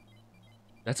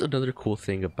 That's another cool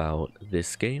thing about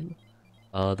this game.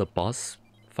 The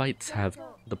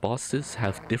bosses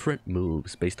have different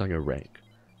moves based on your rank.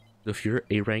 So if you're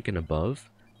A rank and above,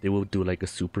 they will do like a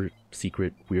super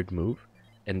secret weird move,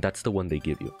 and that's the one they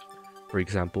give you. For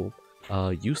example,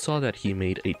 you saw that he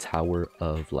made a tower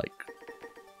of like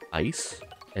ice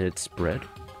and it spread.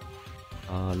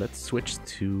 Let's switch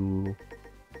to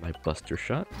my buster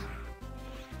shot.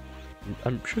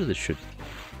 I'm sure this should...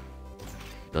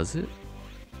 Does it?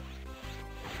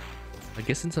 I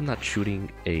guess since I'm not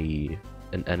shooting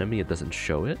an enemy, it doesn't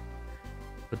show it.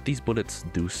 But these bullets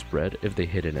do spread if they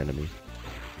hit an enemy.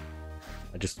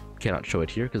 I just cannot show it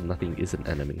here because nothing is an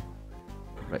enemy.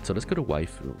 Right, so let's go to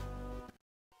waifu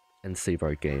and save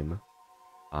our game.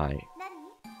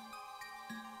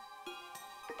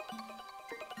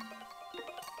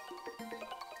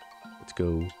 Let's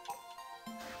go.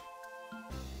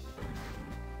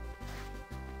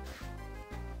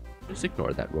 Just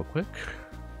ignore that real quick.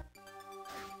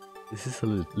 This is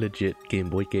a legit Game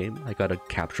Boy game. I got a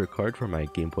capture card for my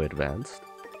Game Boy Advanced.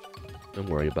 Don't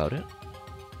worry about it.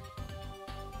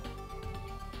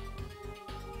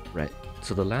 Right,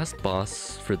 so the last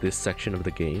boss for this section of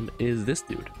the game is this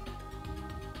dude.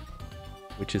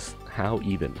 Which is How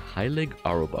Even, High Leg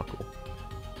Arrobuckle.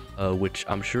 Which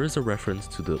I'm sure is a reference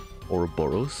to the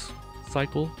Ouroboros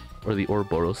cycle, or the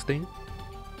Ouroboros thing,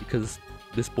 because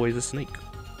this boy is a snake.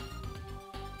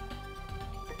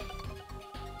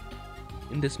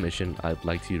 In this mission, I'd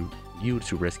like you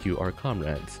to rescue our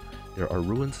comrades. There are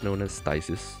ruins known as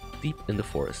Stasis deep in the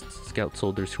forests. Scout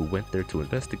soldiers who went there to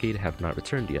investigate have not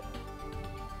returned yet.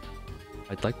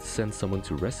 I'd like to send someone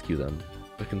to rescue them,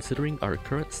 but considering our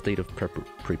current state of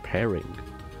preparing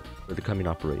for the coming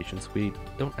operations, we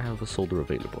don't have a soldier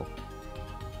available.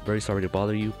 Very sorry to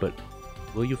bother you, but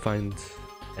will you find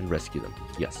and rescue them?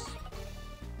 Yes.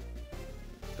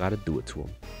 Gotta do it to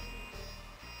them.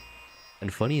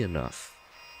 And funny enough,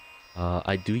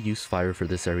 I do use fire for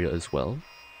this area as well,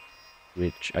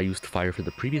 which I used fire for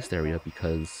the previous area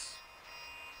because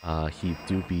he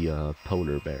do be a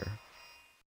polar bear.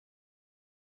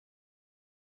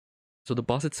 So the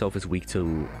boss itself is weak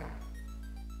to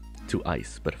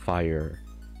ice, but fire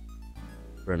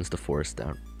burns the forest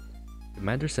down.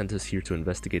 Commander sent us here to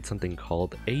investigate something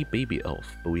called a baby elf,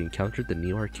 but we encountered the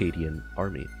Neo-Arcadian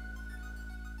army.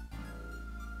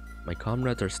 My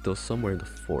comrades are still somewhere in the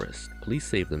forest. Please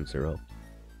save them, Zero.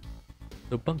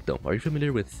 So Bunkdome, are you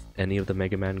familiar with any of the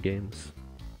Mega Man games?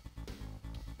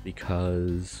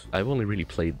 Because I've only really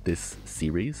played this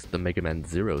series, the Mega Man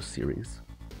Zero series.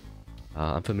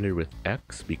 I'm familiar with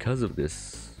X because of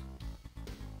this.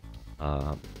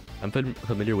 I'm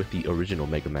familiar with the original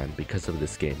Mega Man because of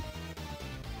this game.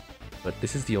 But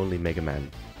this is the only Mega Man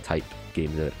type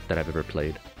game that I've ever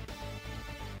played.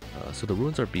 So the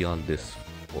ruins are beyond this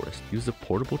forest. Use the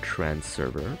portable trans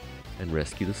server and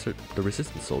rescue the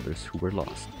resistance soldiers who were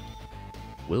lost.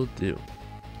 Will do.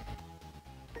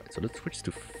 Right, so let's switch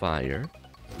to fire.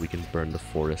 We can burn the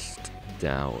forest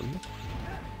down.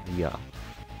 Yeah.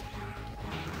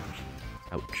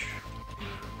 Ouch.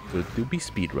 So it do be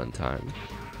speedrun time.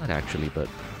 Not actually, but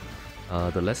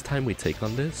the less time we take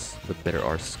on this, the better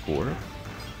our score.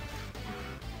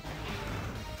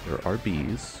 There are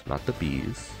bees, not the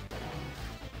bees.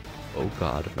 Oh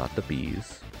god, not the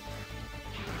bees.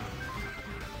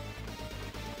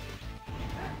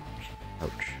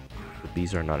 Ouch. The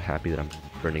bees are not happy that I'm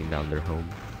burning down their home.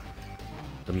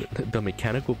 The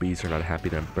mechanical bees are not happy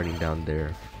that I'm burning down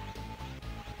their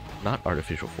not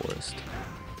artificial forest.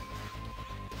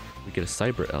 We get a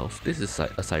cyber elf. This is a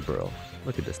cyber elf.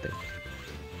 Look at this thing.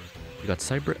 We got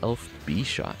cyber elf bee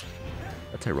shot.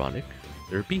 That's ironic.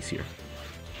 There are bees here.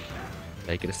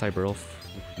 I get a cyber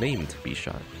elf named bee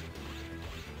shot.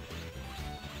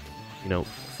 You know,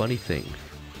 funny thing.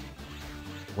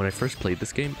 When I first played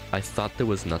this game, I thought there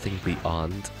was nothing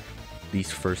beyond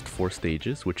these first 4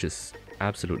 stages, which is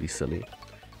absolutely silly.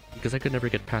 Because I could never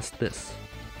get past this.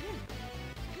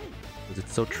 Because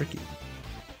it's so tricky.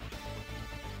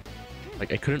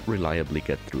 Like, I couldn't reliably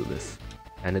get through this.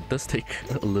 And it does take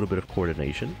a little bit of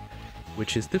coordination,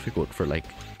 which is difficult for like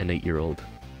an 8-year-old.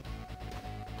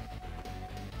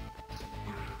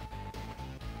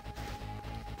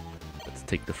 Let's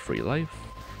take the free life.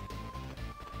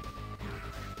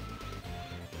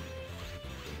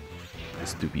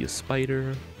 This do be a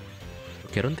spider.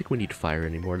 Okay, I don't think we need fire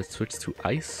anymore. Let's switch to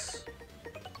ice.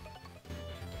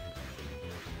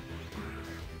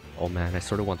 Oh man, I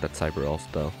sort of want that cyber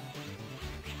elf though.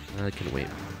 I can wait.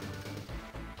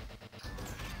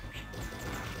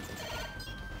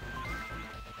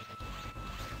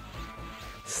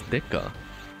 Sticka.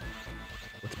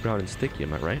 What's brown and sticky,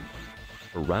 am I right?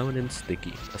 Round and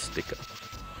sticky. A sticka.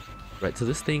 Right, so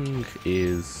this thing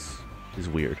is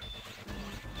weird.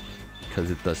 Because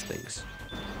it does things.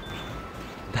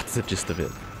 That's the gist of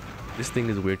it. This thing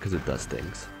is weird because it does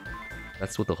things.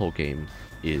 That's what the whole game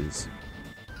is.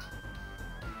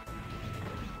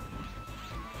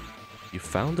 You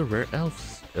found the rare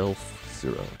elf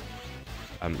Zero.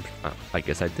 I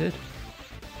guess I did.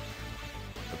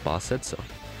 The boss said so.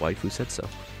 Waifu said so.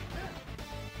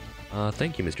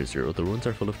 Thank you, Mr. Zero. The ruins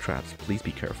are full of traps. Please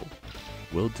be careful.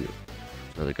 Will do.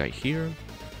 Another guy here.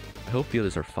 I hope the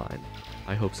others are fine.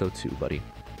 I hope so too, buddy.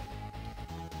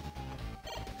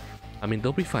 I mean,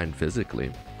 they'll be fine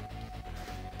physically.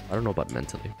 I don't know about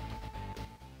mentally.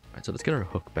 Alright, so let's get our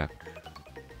hook back.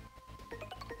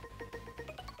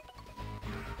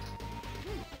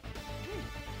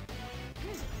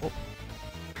 Oh.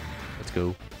 Let's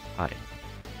go. Hi.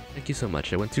 Thank you so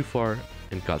much. I went too far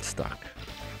and got stuck.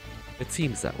 It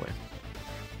seems that way.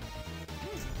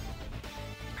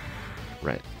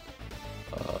 Right.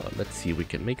 Let's see if we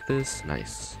can make this.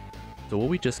 Nice. So what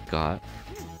we just got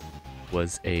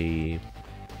was an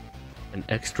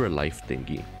extra life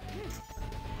thingy.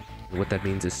 And what that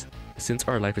means is, since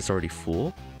our life is already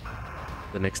full,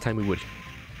 the next time we would...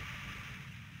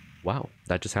 Wow,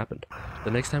 that just happened.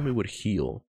 The next time we would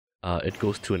heal, it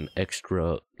goes to an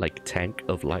extra, like, tank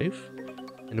of life,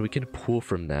 and we can pull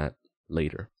from that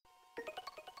later.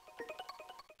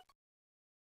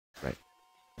 Right.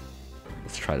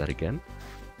 Let's try that again.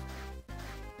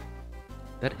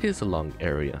 That is a long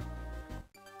area,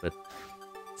 but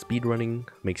speedrunning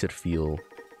makes it feel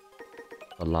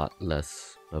a lot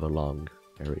less of a long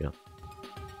area.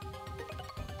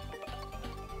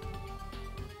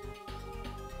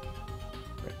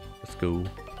 Right, let's go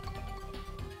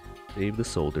save the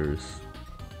soldiers.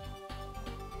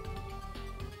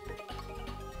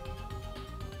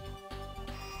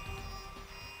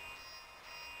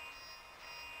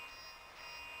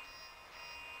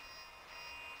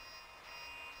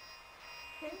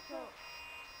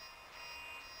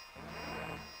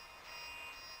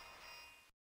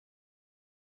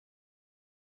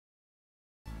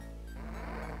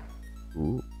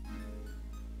 Ooh.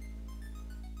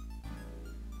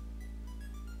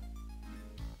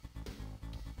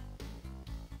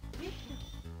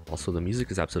 Also, the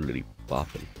music is absolutely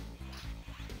bopping.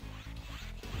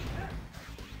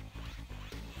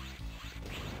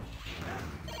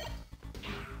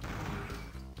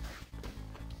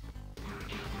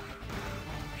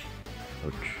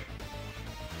 Ouch.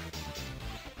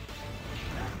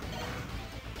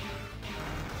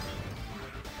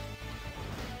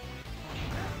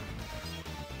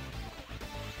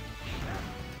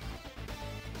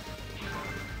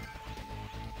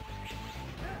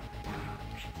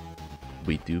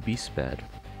 We do be sped.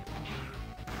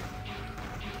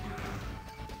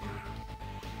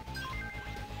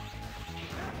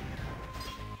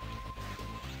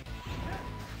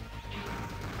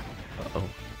 Uh-oh.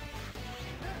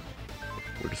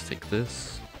 We'll just take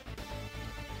this.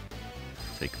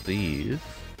 Take these.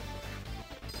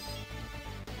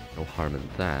 No harm in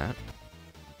that.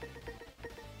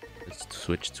 Let's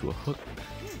switch to a hook.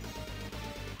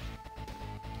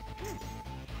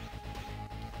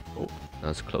 Oh, that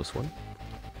was a close one.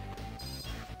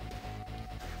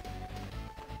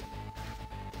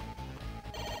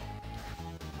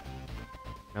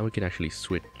 Now we can actually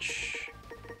switch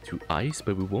to ice,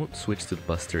 but we won't switch to the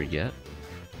buster yet.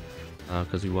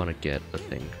 Because we want to get a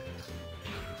thing.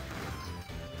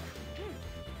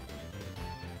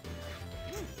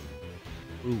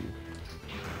 Ooh.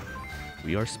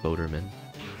 We are Spoderman.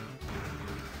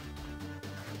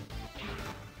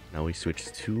 Now we switch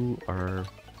to our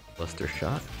Buster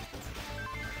Shot.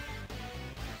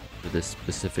 For this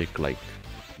specific, like,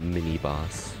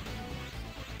 mini-boss.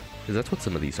 Because that's what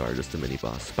some of these are, just a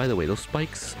mini-boss. By the way, those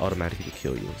spikes automatically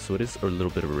kill you, so it is a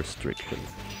little bit of a restriction.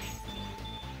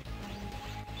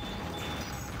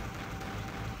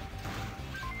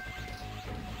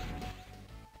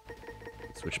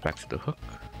 Switch back to the hook.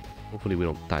 Hopefully we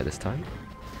don't die this time.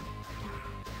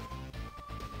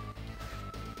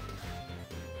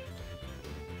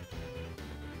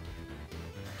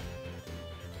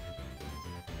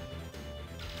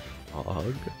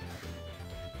 Og.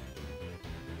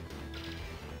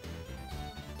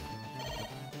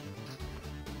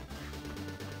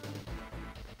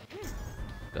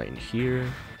 Guy in here.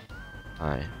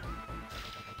 Hi.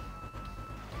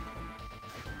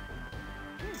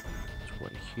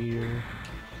 One here.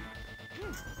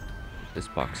 This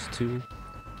box too.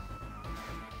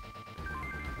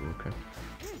 Okay.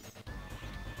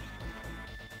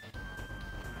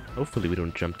 Hopefully we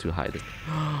don't jump too high.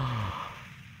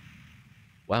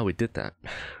 Wow, we did that.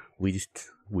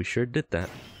 We sure did that.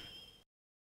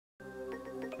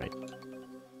 Right.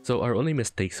 So our only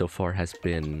mistake so far has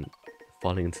been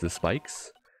falling into the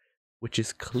spikes, which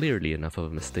is clearly enough of a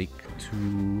mistake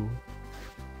to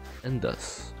end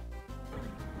us.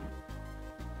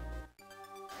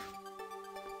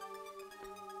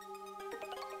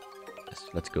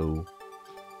 Let's go.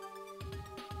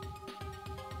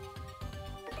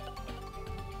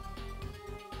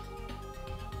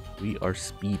 We are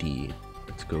speedy.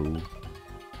 Let's go.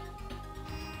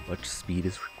 Much speed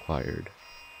is required.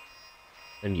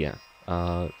 And yeah,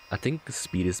 I think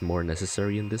speed is more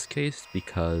necessary in this case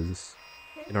because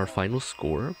in our final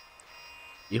score,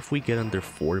 if we get under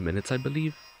 4 minutes, I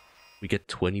believe, we get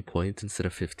 20 points instead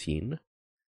of 15,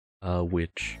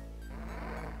 which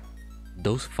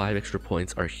those 5 extra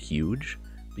points are huge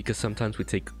because sometimes we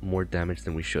take more damage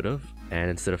than we should have, and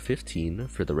instead of 15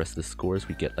 for the rest of the scores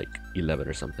we get like 11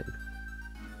 or something,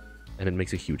 and it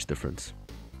makes a huge difference.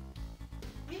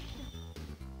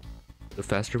 The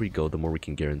faster we go, the more we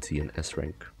can guarantee an S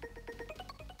rank.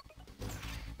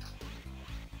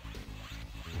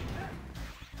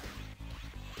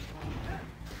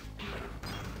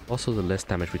 Also, the less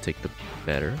damage we take, the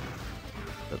better.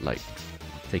 But like,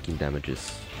 taking damage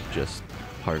is just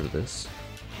part of this.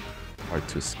 Hard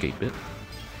to escape it.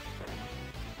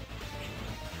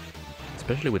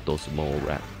 Especially with those mole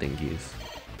rat thingies.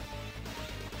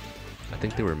 I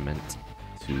think they were meant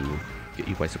to get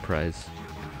you by surprise.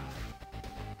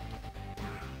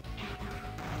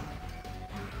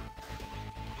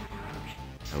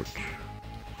 Ouch.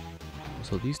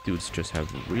 So these dudes just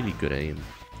have really good aim.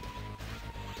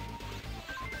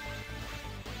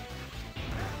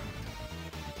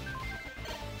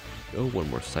 Go, one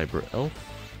more cyber elf.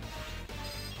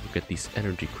 We'll get these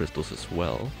energy crystals as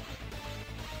well.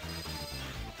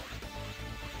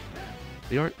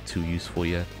 They aren't too useful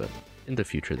yet, but in the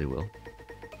future they will.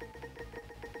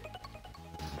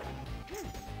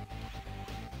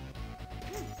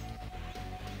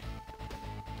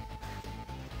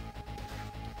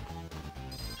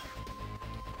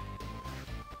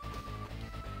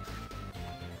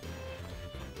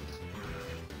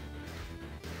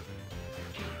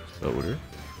 Odor.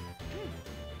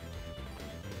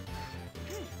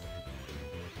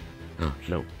 Oh,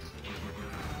 no.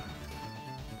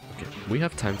 Okay, we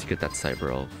have time to get that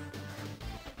cyber elf.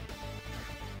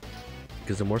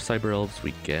 Because the more cyber elves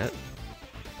we get,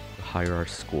 the higher our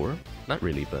score. Not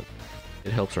really, but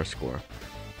it helps our score.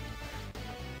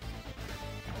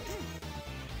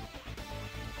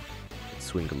 Let's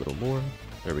swing a little more.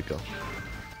 There we go.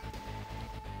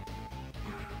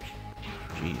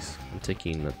 Jeez, I'm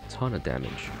taking a ton of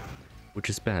damage, which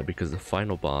is bad because the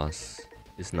final boss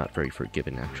is not very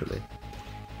forgiving actually.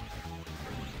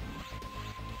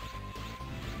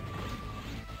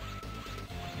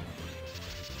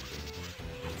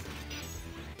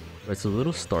 Right, so the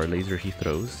little star laser he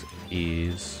throws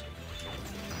is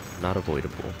not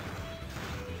avoidable.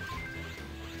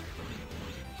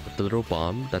 But the little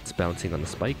bomb that's bouncing on the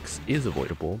spikes is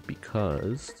avoidable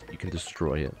because you can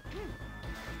destroy it.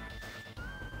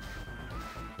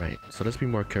 Right, so let's be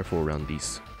more careful around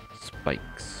these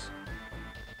spikes.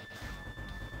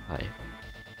 Hi.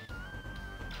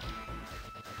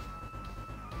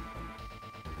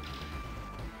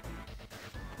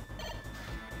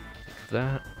 Take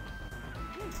that.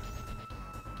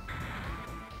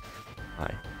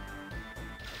 Hi.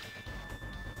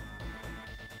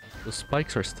 The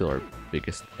spikes are still our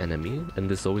biggest enemy, and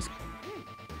this always...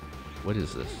 What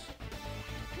is this?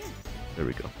 There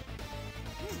we go.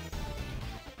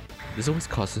 This always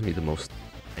causes me the most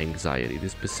anxiety,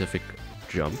 this specific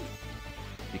jump,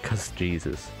 because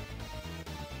Jesus.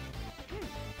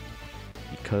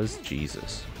 Because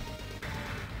Jesus.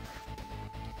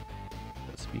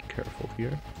 Let's be careful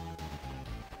here.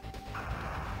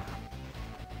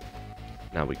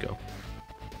 Now we go.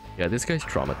 Yeah, this guy's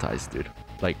traumatized, dude.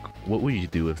 Like, what would you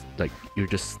do if, like, you're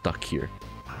just stuck here?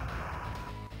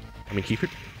 I mean, keep it...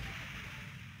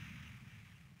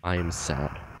 I am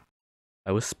sad.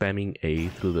 I was spamming A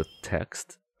through the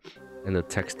text, and the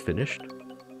text finished,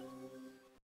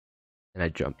 and I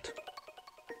jumped.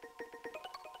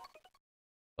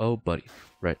 Oh, buddy.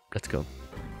 Right, let's go.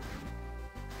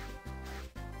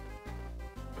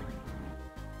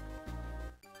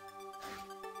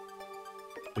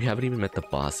 We haven't even met the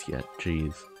boss yet,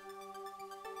 jeez.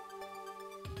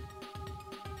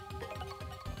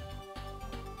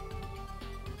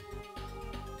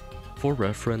 For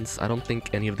reference, I don't think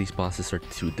any of these bosses are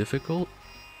too difficult.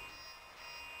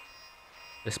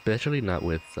 Especially not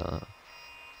with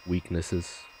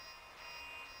weaknesses.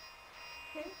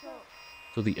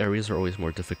 So the areas are always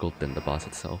more difficult than the boss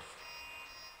itself.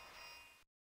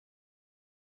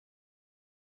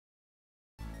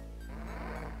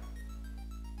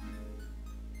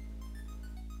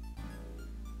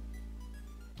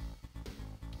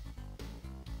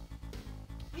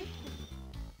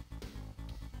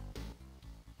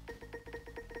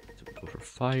 Go for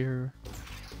fire.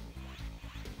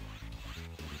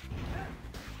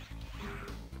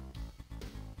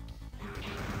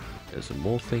 There's a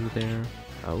mole thing there.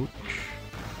 Ouch.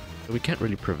 So we can't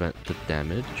really prevent the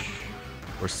damage,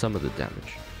 or some of the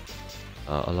damage.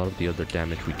 A lot of the other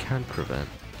damage we can prevent.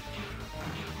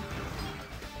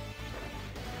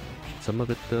 Some of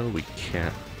it though, we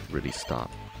can't really stop.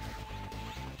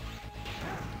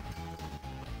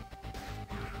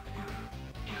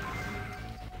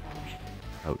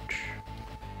 Ouch.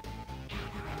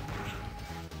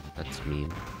 That's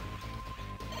mean.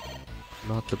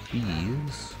 Not the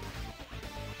bees.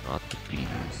 Not the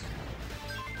bees.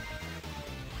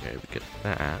 Okay, we get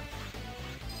that.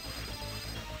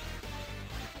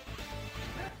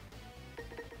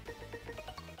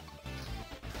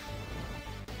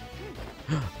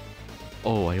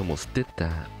 Oh, I almost did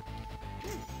that.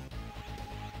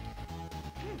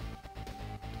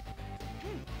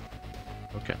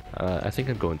 Okay, I think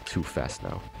I'm going too fast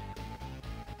now.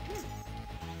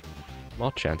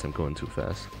 Small chance I'm going too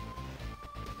fast.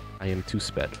 I am too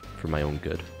sped for my own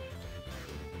good.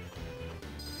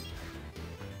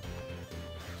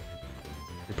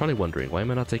 You're probably wondering, why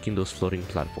am I not taking those floating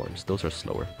platforms? Those are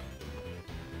slower.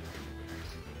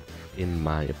 In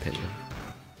my opinion.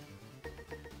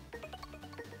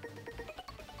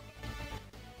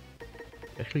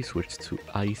 Actually switched to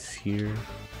ice here.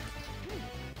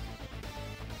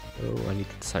 Oh, I need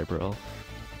the cyber elf.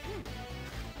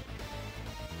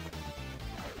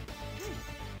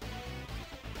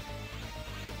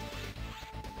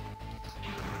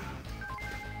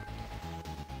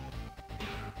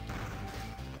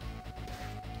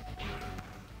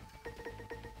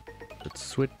 Let's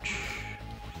switch.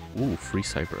 Ooh, free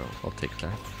cyber elf. I'll take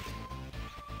that.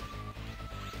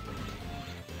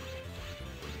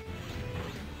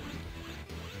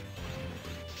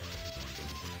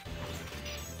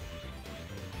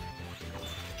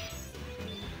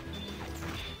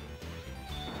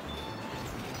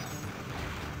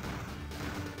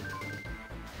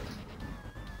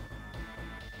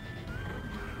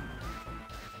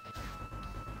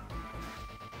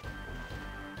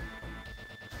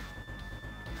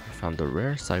 Found the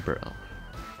rare cyber elf.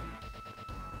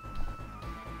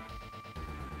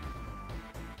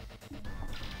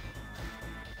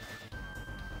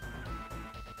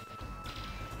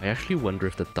 I actually wonder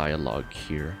if the dialogue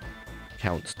here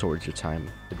counts towards your time.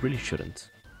 It really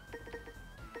shouldn't.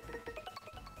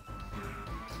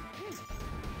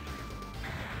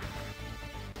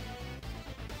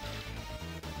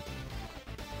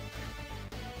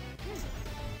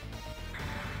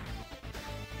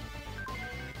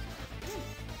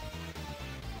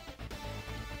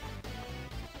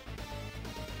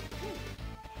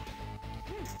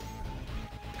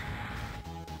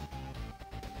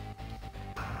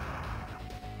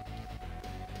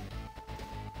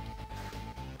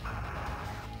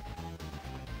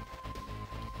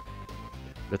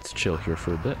 Let's chill here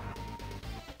for a bit.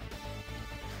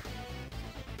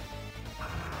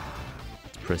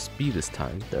 Let's press B this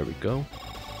time. There we go.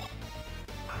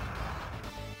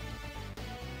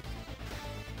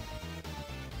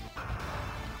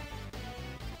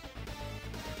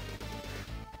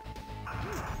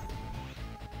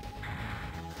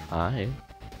 I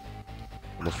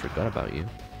almost forgot about you.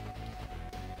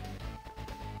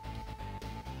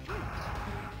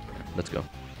 Let's go.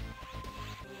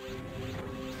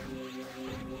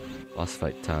 Boss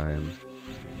fight time.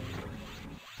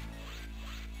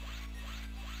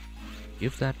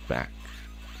 Give that back.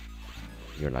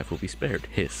 Your life will be spared.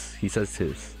 Hiss. He says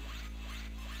hiss.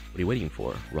 What are you waiting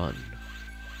for? Run.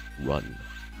 Run.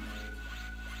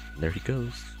 And there he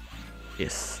goes.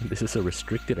 Hiss. This is a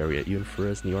restricted area even for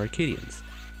us Neo Arcadians.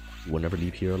 You will never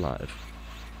leave here alive.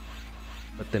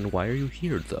 But then why are you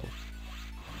here though?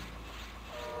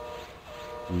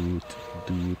 Doot,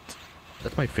 doot.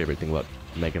 That's my favorite thing about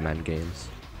Mega Man games.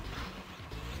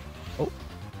 Oh.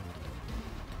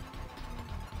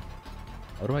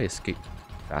 How do I escape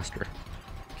faster?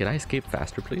 Can I escape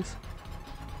faster, please?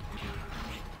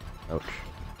 Ouch.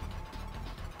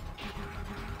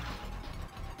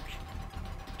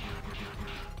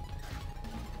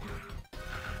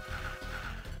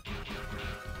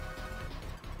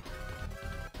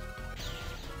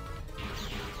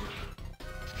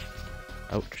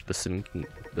 Ouch,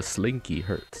 the slinky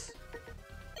hurts.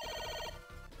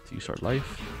 Let's use our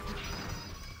life.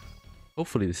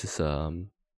 Hopefully this is an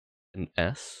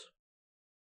S.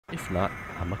 If not,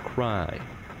 I'ma cry.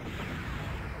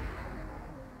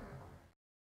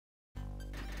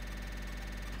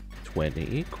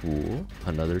 $20, cool.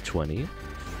 Another 20.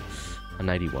 A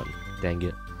 91. Dang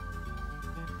it.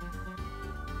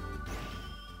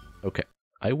 Okay,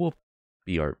 I will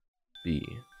BRB.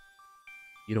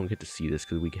 You don't get to see this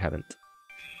because we haven't.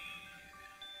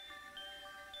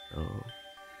 Oh.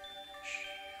 Shh.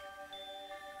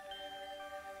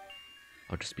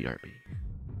 I'll just BRB.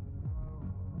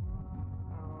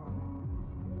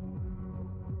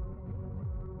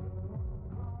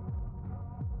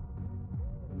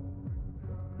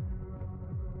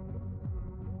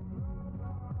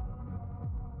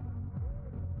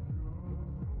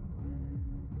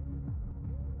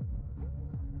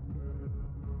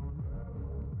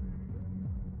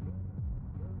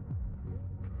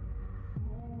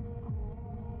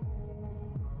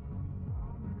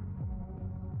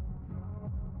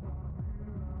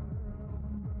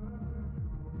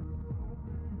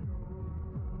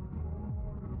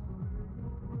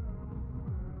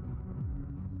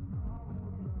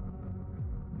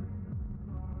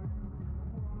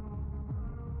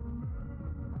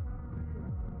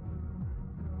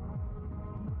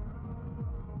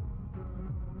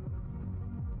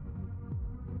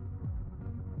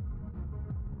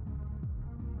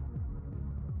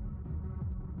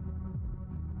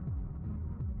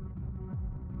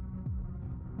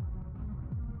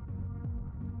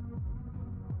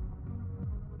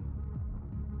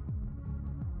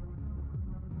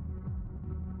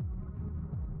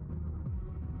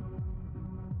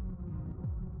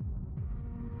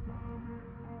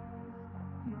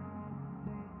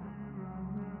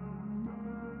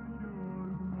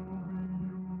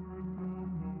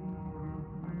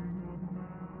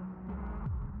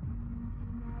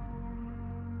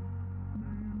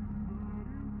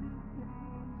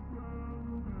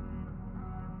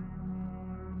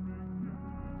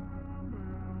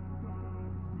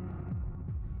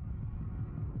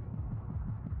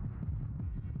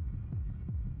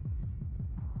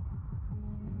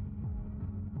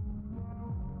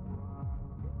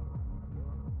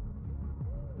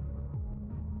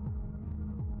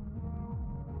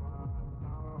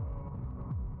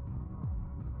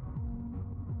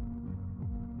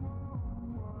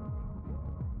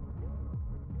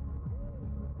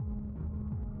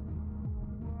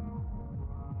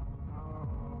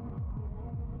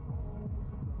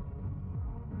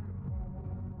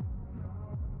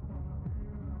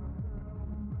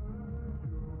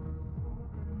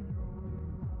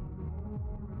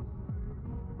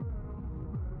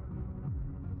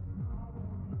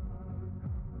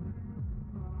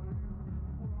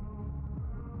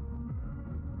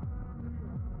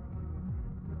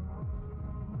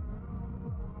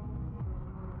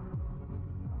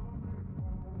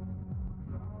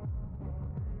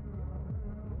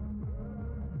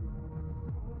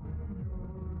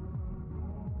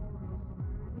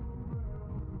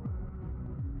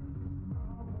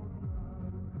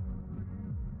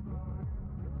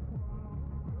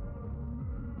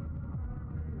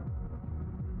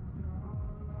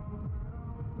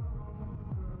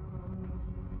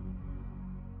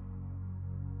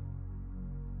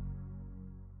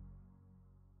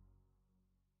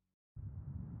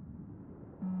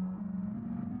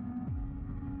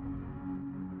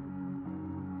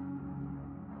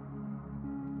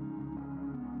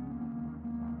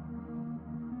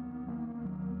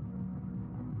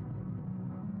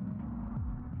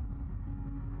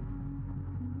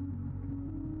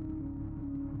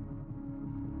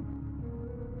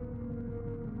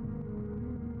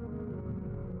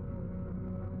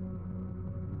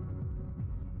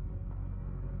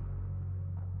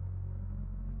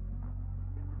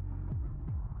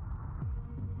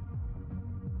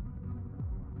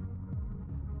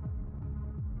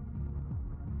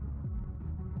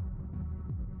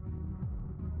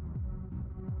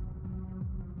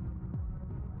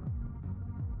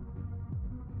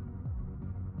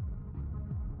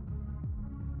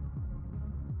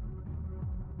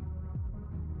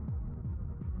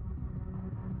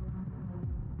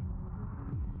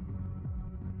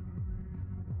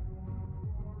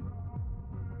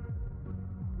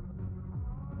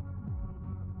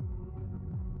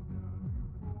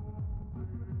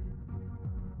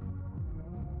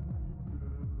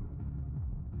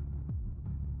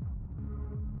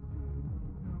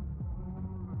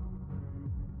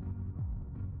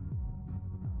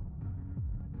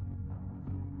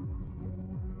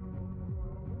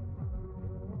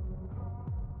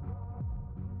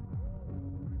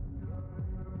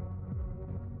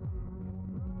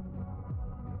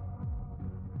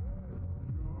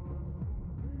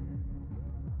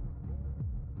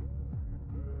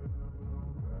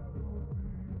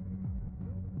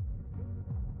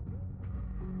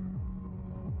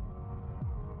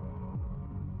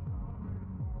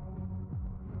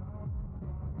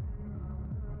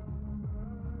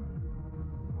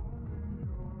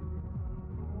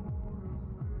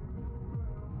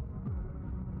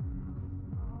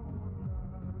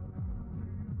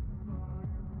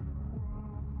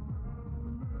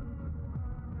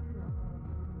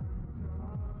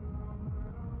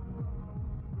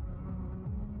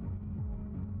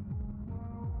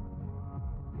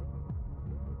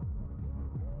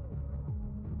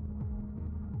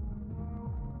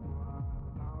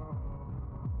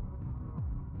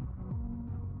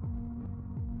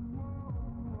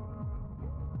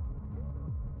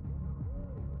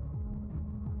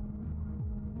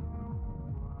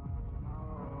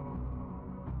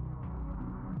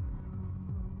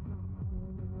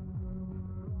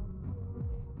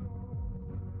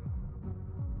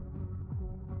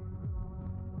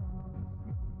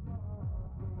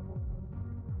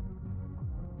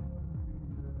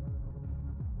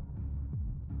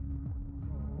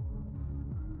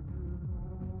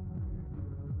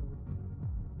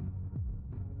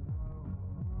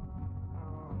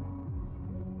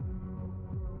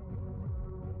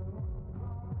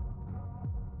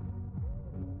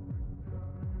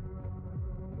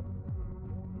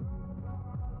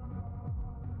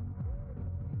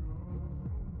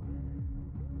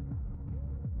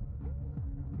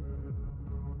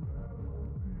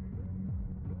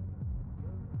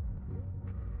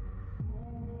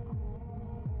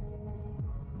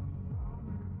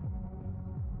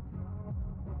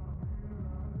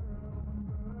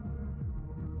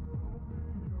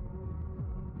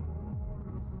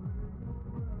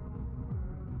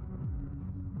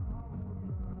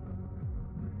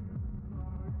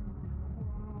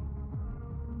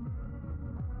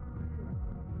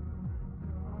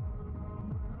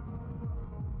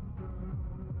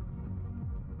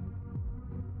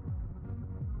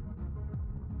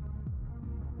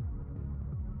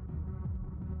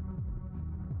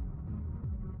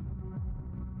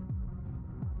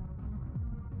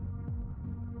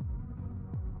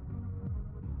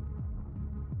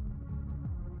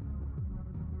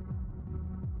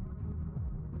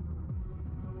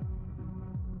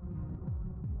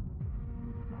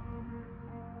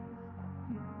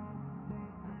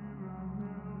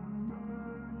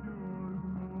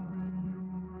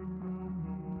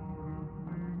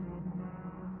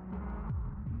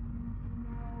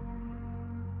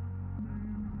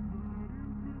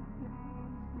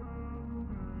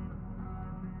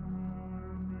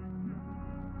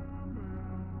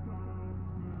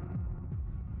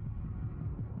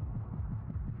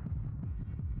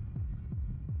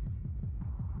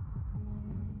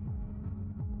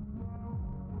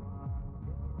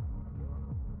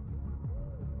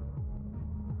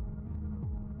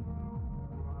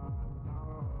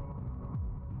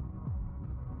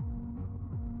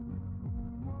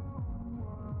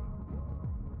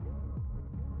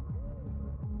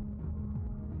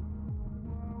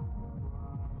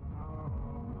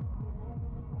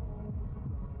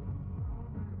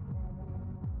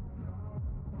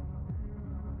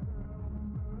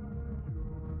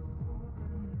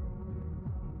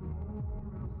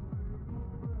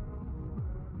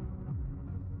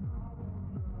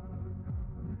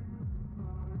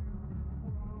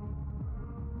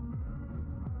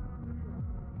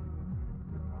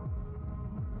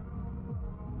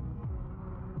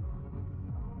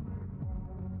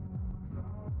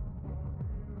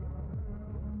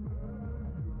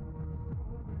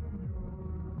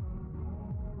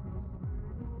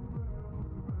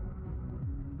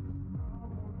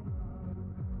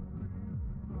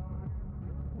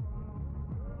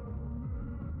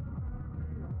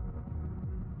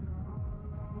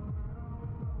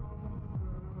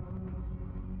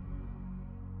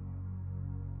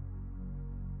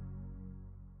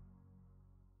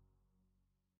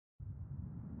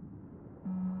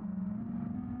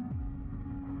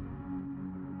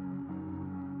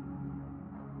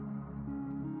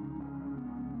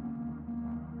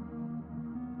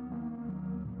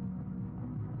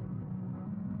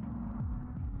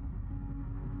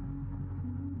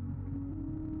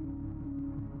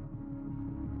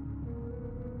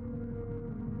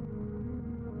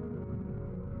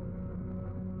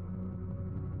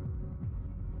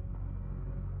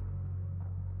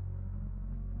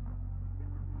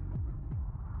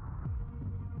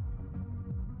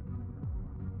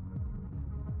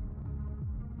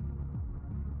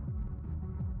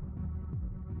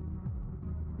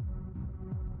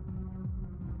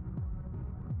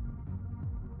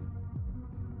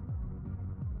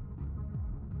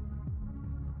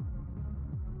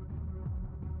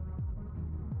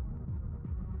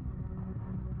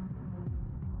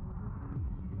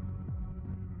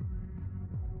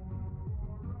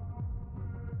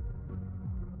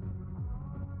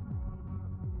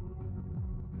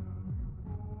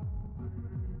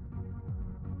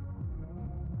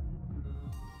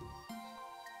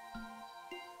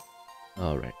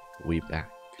 Alright, we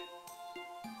back.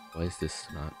 Why is this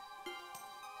not?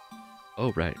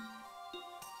 Oh, right.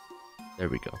 There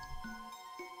we go.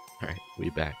 Alright,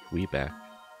 we back. We back.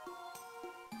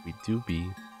 We do be.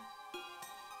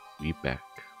 We back.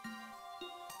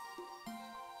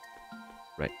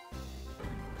 Right.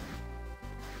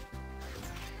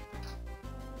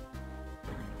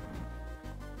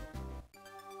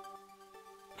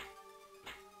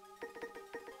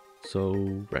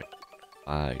 So, right.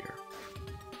 Fire.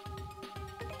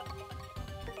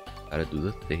 Gotta do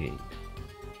the thing.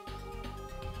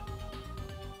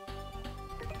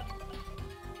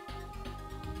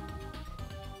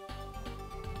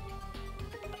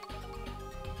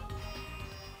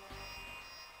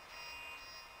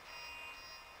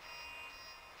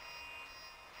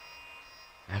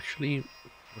 Actually,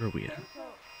 where are we at?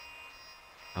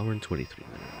 Hour and 23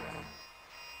 minutes.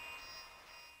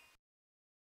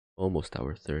 Almost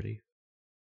hour 30.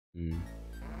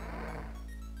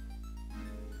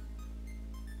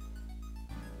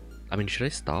 I mean, should I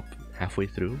stop halfway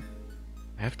through?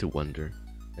 I have to wonder.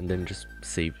 And then just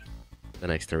save the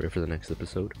next area for the next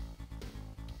episode.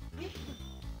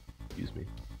 Excuse me.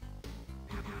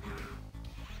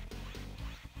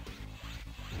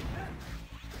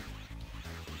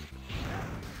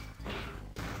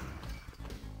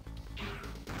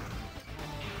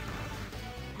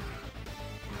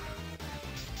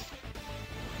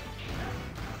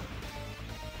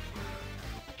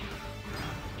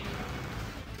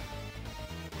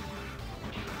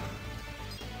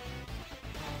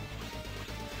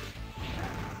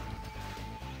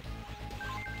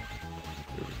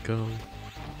 There we go.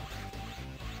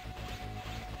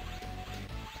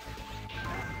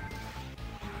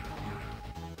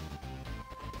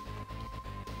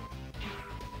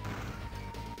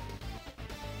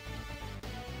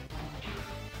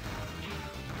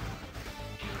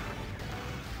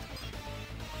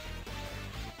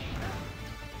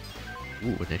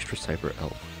 Ooh, an extra cyber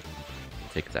elf.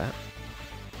 Take that.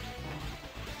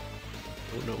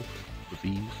 Oh no, the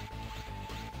bees.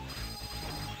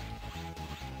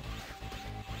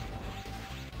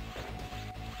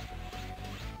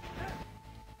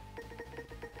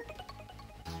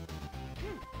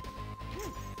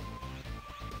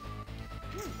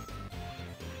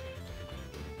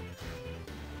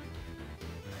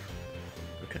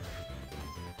 Okay.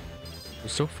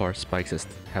 So far, spikes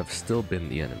have still been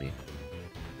the enemy.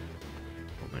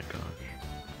 Oh my gosh.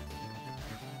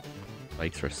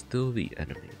 Spikes are still the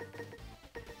enemy.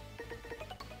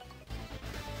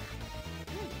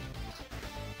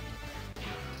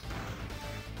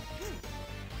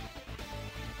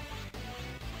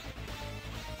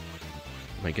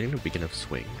 Am I getting a big enough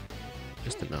swing?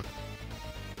 Just enough.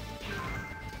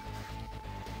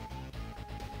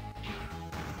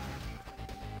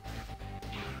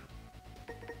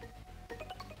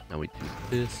 Now we do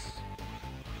this.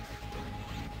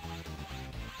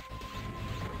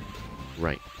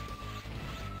 Right.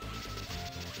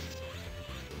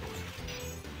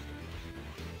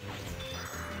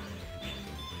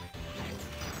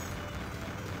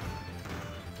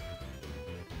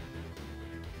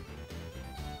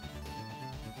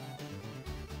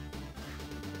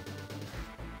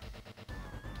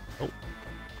 Oh.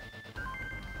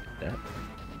 Like that.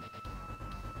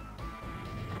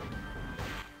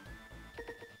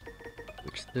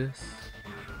 Switch this.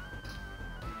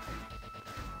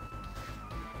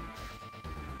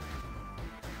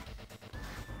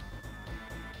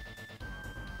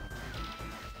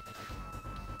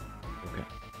 Okay.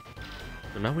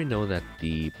 So now we know that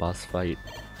the boss fight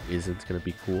isn't gonna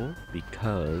be cool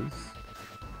because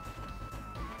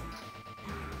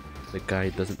the guy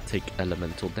doesn't take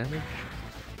elemental damage.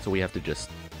 So we have to just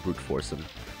brute force him.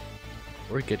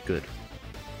 Or get good.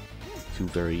 Two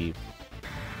very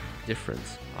different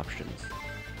options.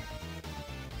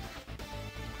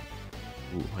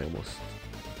 Ooh, I almost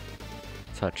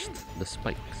touched the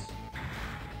spikes.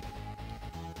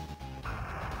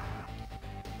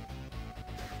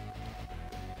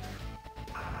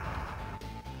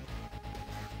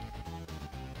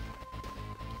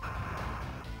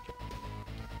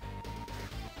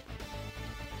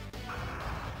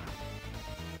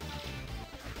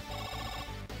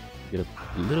 Get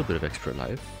a little bit of extra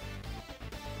life.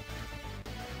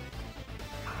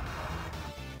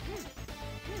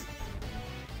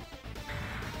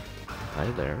 Hi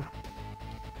there.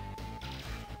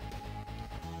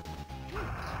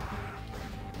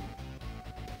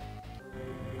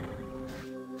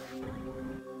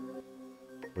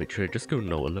 Wait, should I just go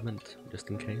no element, just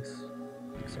in case?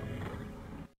 I think so.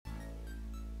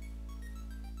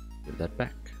 Give that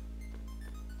back.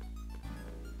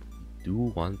 do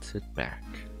want it back.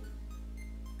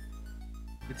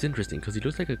 It's interesting because he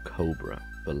looks like a cobra,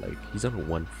 but like he's on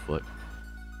one foot.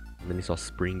 And then he's all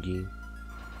springy.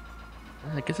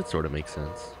 I guess it sort of makes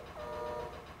sense.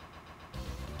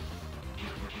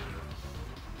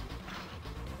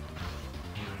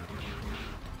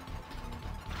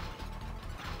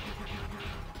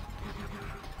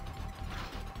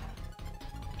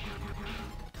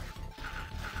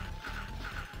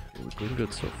 We're doing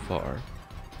good so far.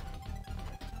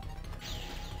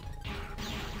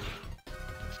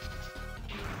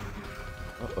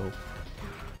 Uh-oh.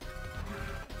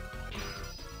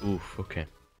 Oof, okay.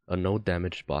 A no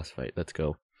damage boss fight, let's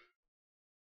go.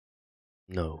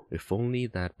 No, if only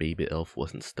that baby elf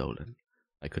wasn't stolen.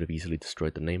 I could have easily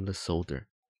destroyed the nameless soldier.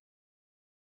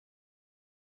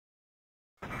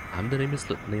 I'm the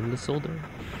nameless soldier?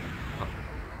 Huh.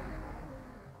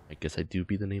 I guess I do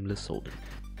be the nameless soldier.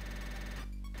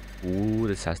 Ooh,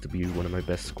 this has to be one of my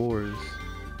best scores.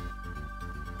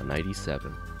 A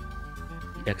 97.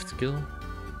 The X skill?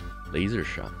 Laser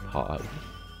shot. Hot.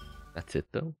 That's it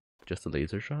though? Just a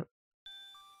laser shot?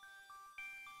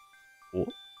 Oh.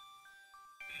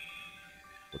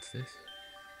 What's this?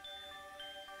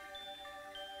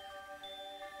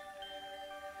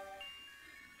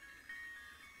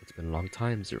 It's been a long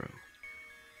time, Zero.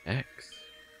 X,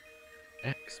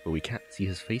 but we can't see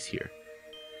his face here.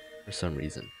 For some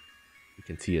reason. We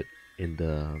can see it in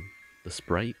the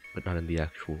sprite, but not in the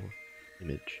actual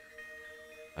image.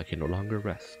 I can no longer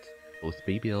rest. Both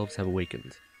baby elves have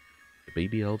awakened. The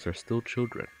baby elves are still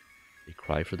children. They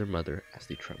cry for their mother as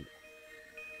they tremble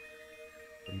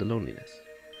from the loneliness.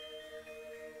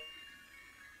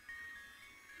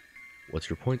 What's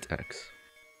your point, X?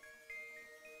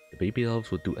 The baby elves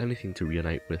would do anything to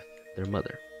reunite with their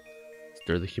mother,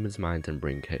 stir the humans' minds and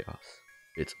bring chaos.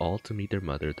 It's all to meet their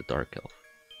mother, the dark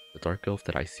elf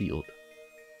that I sealed.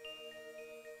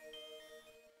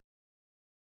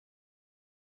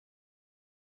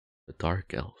 The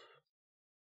dark elf.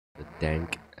 The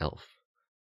dank elf.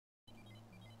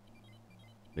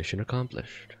 Mission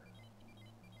accomplished.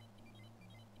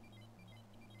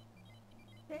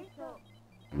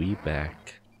 We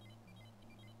back.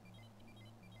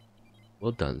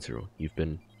 Well done, Zero. You've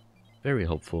been very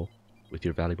helpful. With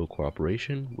your valuable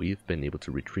cooperation, we've been able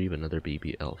to retrieve another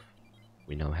baby elf.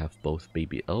 We now have both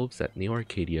baby elves at Neo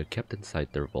Arcadia kept inside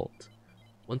their vault.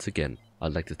 Once again,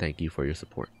 I'd like to thank you for your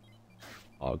support.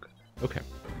 Og. Okay.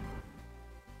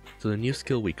 So the new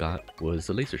skill we got was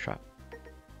the laser shot,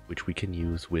 which we can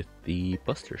use with the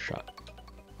buster shot.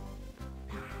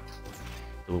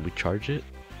 So when we charge it,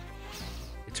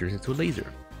 it turns into a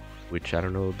laser, which I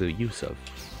don't know the use of.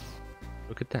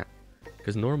 Look at that.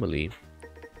 Because normally,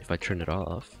 if I turn it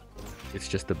off, it's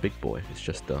just a big boy. It's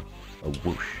just a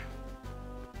whoosh.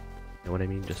 You know what I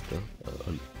mean? Just a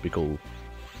big old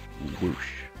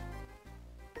whoosh.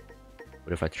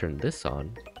 But if I turn this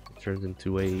on, it turns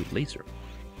into a laser.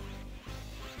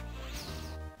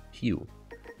 Hue.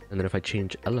 And then if I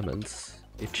change elements,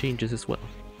 it changes as well.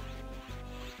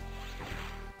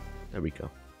 There we go.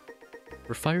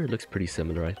 For fire, it looks pretty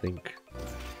similar, I think.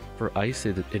 For ice,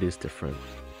 it is different.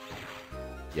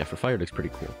 Yeah, for fire, it looks pretty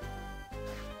cool.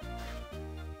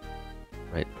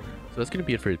 Right, so that's gonna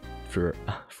be it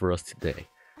for us today.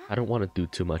 I don't want to do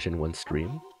too much in one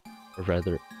stream, or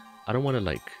rather, I don't want to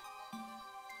like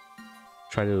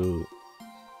try to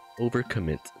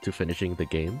overcommit to finishing the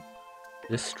game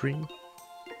this stream.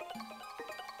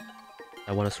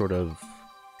 I want to sort of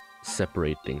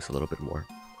separate things a little bit more.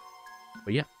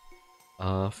 But yeah,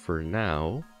 for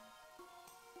now,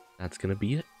 that's gonna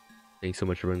be it. Thanks so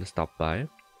much for everyone to stop by.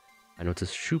 I know it's a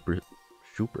super.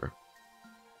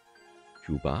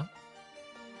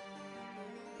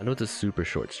 I know it's a super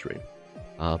short stream,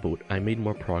 but I made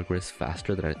more progress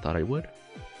faster than I thought I would,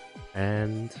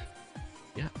 and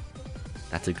yeah,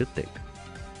 that's a good thing.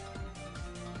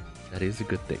 That is a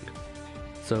good thing.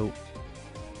 So,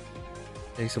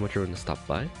 thanks so much for everyone to stop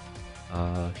by.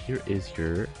 Here is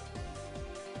your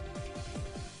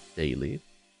daily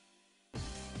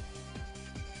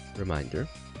reminder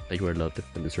that you are loved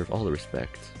and deserve all the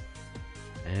respect.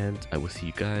 And I will see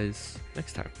you guys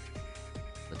next time.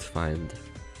 Let's find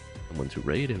someone to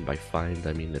raid, and by find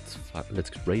I mean let's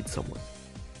raid someone.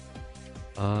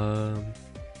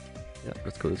 Yeah,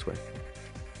 let's go this way.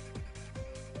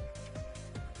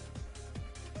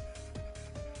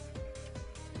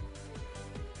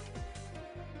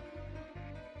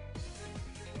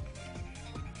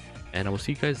 And I will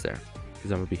see you guys there,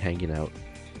 because I'm gonna be hanging out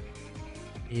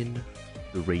in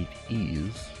the Raid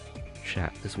Ease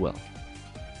chat as well.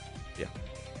 Yeah.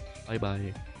 Bye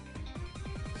bye.